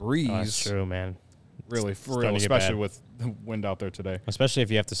breeze. Oh, that's true, man. Really, for real, especially with the wind out there today. Especially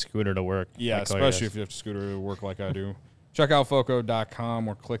if you have to scooter to work. Yeah, especially if you have to scooter to work like I do. Check out FOCO.com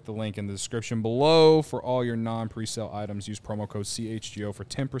or click the link in the description below for all your non-presale items. Use promo code CHGO for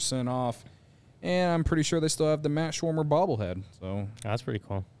 10% off. And I'm pretty sure they still have the Matt Schwarmer bobblehead. So that's pretty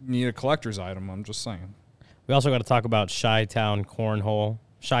cool. You need a collector's item, I'm just saying. We also got to talk about Chi-Town Cornhole.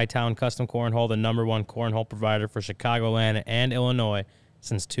 Chi-Town Custom Cornhole, the #1 cornhole provider for Chicagoland and Illinois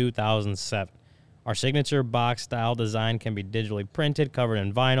since 2007. Our signature box-style design can be digitally printed, covered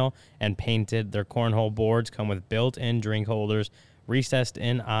in vinyl, and painted. Their cornhole boards come with built-in drink holders recessed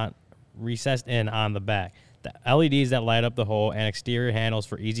in on the back. The LEDs that light up the hole and exterior handles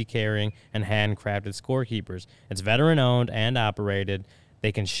for easy carrying and handcrafted scorekeepers. It's veteran-owned and operated.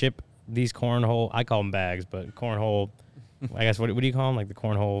 They can ship these cornhole, I call them bags, but cornhole, I guess, what do you call them? Like the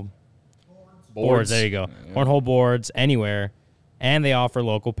cornhole boards. There you go. Yeah. Cornhole boards anywhere, and they offer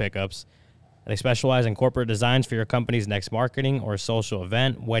local pickups. They specialize in corporate designs for your company's next marketing or social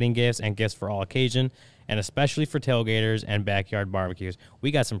event, wedding gifts, and gifts for all occasion, and especially for tailgaters and backyard barbecues.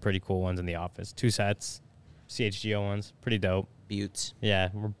 We got some pretty cool ones in the office. 2 sets, CHGO ones, pretty dope. Buttes. Yeah,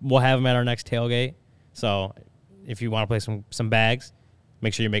 we'll have them at our next tailgate. So if you want to play some bags,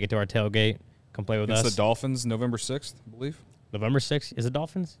 make sure you make it to our tailgate. Come play with us. It's the Dolphins, November 6th, I believe. November 6th? Is it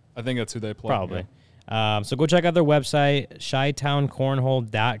Dolphins? I think that's who they play. Probably. So go check out their website,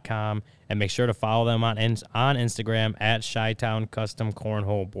 shytowncornhole.com, and make sure to follow them on Instagram at Shytown Custom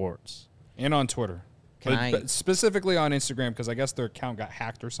Cornhole Boards. And on Twitter. But specifically on Instagram, because I guess their account got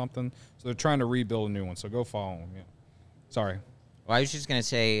hacked or something. So they're trying to rebuild a new one. So go follow them. Yeah. Sorry. Well, I was just going to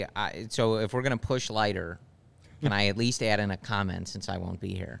say, so if we're going to push lighter, can I at least add in a comment since I won't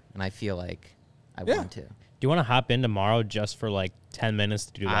be here? And I feel like I want to. Do you want to hop in tomorrow just for like 10 minutes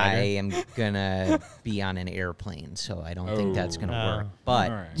to do lighter? I am going to be on an airplane, so I don't think that's going to work. But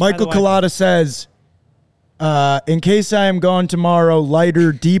right. Michael Collada says, in case I am gone tomorrow,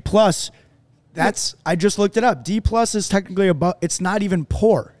 lighter D+. I just looked it up. D+ is technically above. It's not even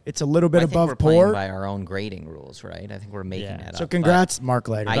poor. It's a little bit I think above we're poor. playing by our own grading rules, right? I think we're making that up. So congrats, Mark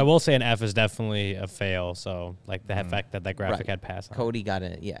Leiter. I will say an F is definitely a fail. So like the fact that graphic had passed on. Cody got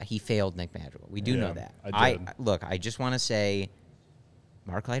he failed Nick Madrigal. We do know that. I did. Look, I just want to say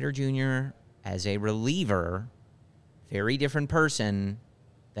Mark Leiter Jr. as a reliever, very different person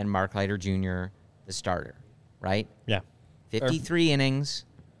than Mark Leiter Jr., the starter, right? Yeah. 53 innings,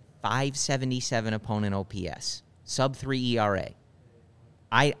 577 opponent OPS, sub-3 ERA.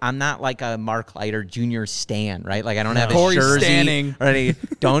 I'm not like a Mark Leiter Jr. stan, right? Like I don't have a Corey jersey. Stanning.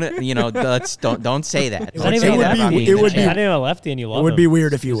 Don't don't say that. It's Don't not say even that about me in the would be- chat. not even a lefty and you love It would him. be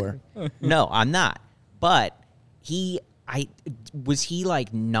weird if you were. No, I'm not. But was he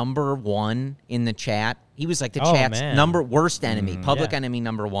like number one in the chat? He was like the Oh, chat's man. worst enemy, public yeah. enemy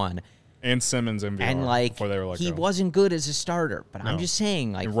number one. And Simmons MVR. And like before they were let he go. wasn't good as a starter. But I'm just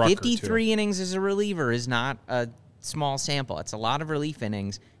saying, like And Rucker, 53 innings as a reliever is not a small sample. It's a lot of relief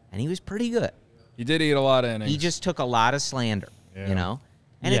innings, and he was pretty good. He did eat a lot of innings. He just took a lot of slander, you know?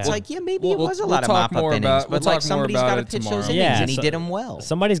 And it's Yeah. like, maybe We'll- it was a we'll lot of talk mop-up more innings, about- we'll but like talk more somebody's about got to it pitch tomorrow. those innings, Yeah, and he so- did them well.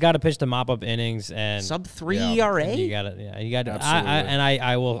 Somebody's got to pitch the mop-up innings and Sub-3 Yeah. ERA? You got to. Yeah, you got to. Absolutely.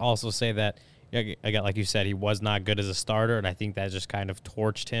 I will also say that I got, like you said, he was not good as a starter, and I think that just kind of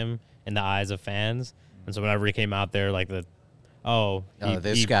torched him in the eyes of fans. And so whenever he came out there, like he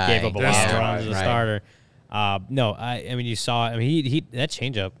this guy. gave up a lot This of guy, runs as a right. starter. No, I mean you saw. I mean he that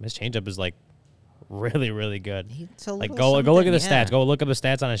changeup. His changeup is like really really good. It's a Like little go look at the something, yeah. stats. Go look up the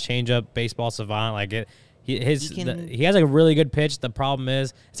stats on his changeup. Baseball Savant. Like it. He can- has like a really good pitch. The problem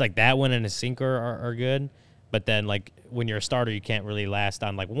is it's like that one and his sinker are good, but then like when you're a starter, you can't really last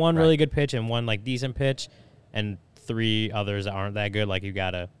on like one really good pitch and one like decent pitch, and three others that aren't that good. Like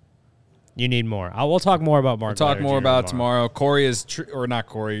you need more. We'll talk more about Mark. We'll talk Leiter more Jr. about it tomorrow. Corey is, or not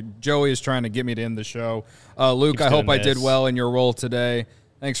Corey, Joey is trying to get me to end the show. Luke, Keeps I hope doing I did this. well in your role today.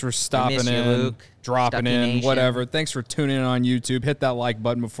 Thanks for stopping miss you, in, Luke. dropping Stucky in, Nation. whatever. Thanks for tuning in on YouTube. Hit that like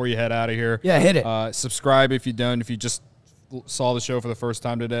button before you head out of here. Yeah, hit it. Subscribe if you don't. If you just saw the show for the first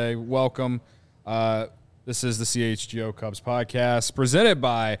time today, welcome. This is the CHGO Cubs podcast presented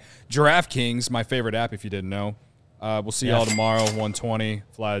by DraftKings, my favorite app if you didn't know. We'll see y'all tomorrow, 1:20,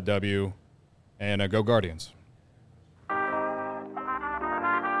 fly a W, and go Guardians.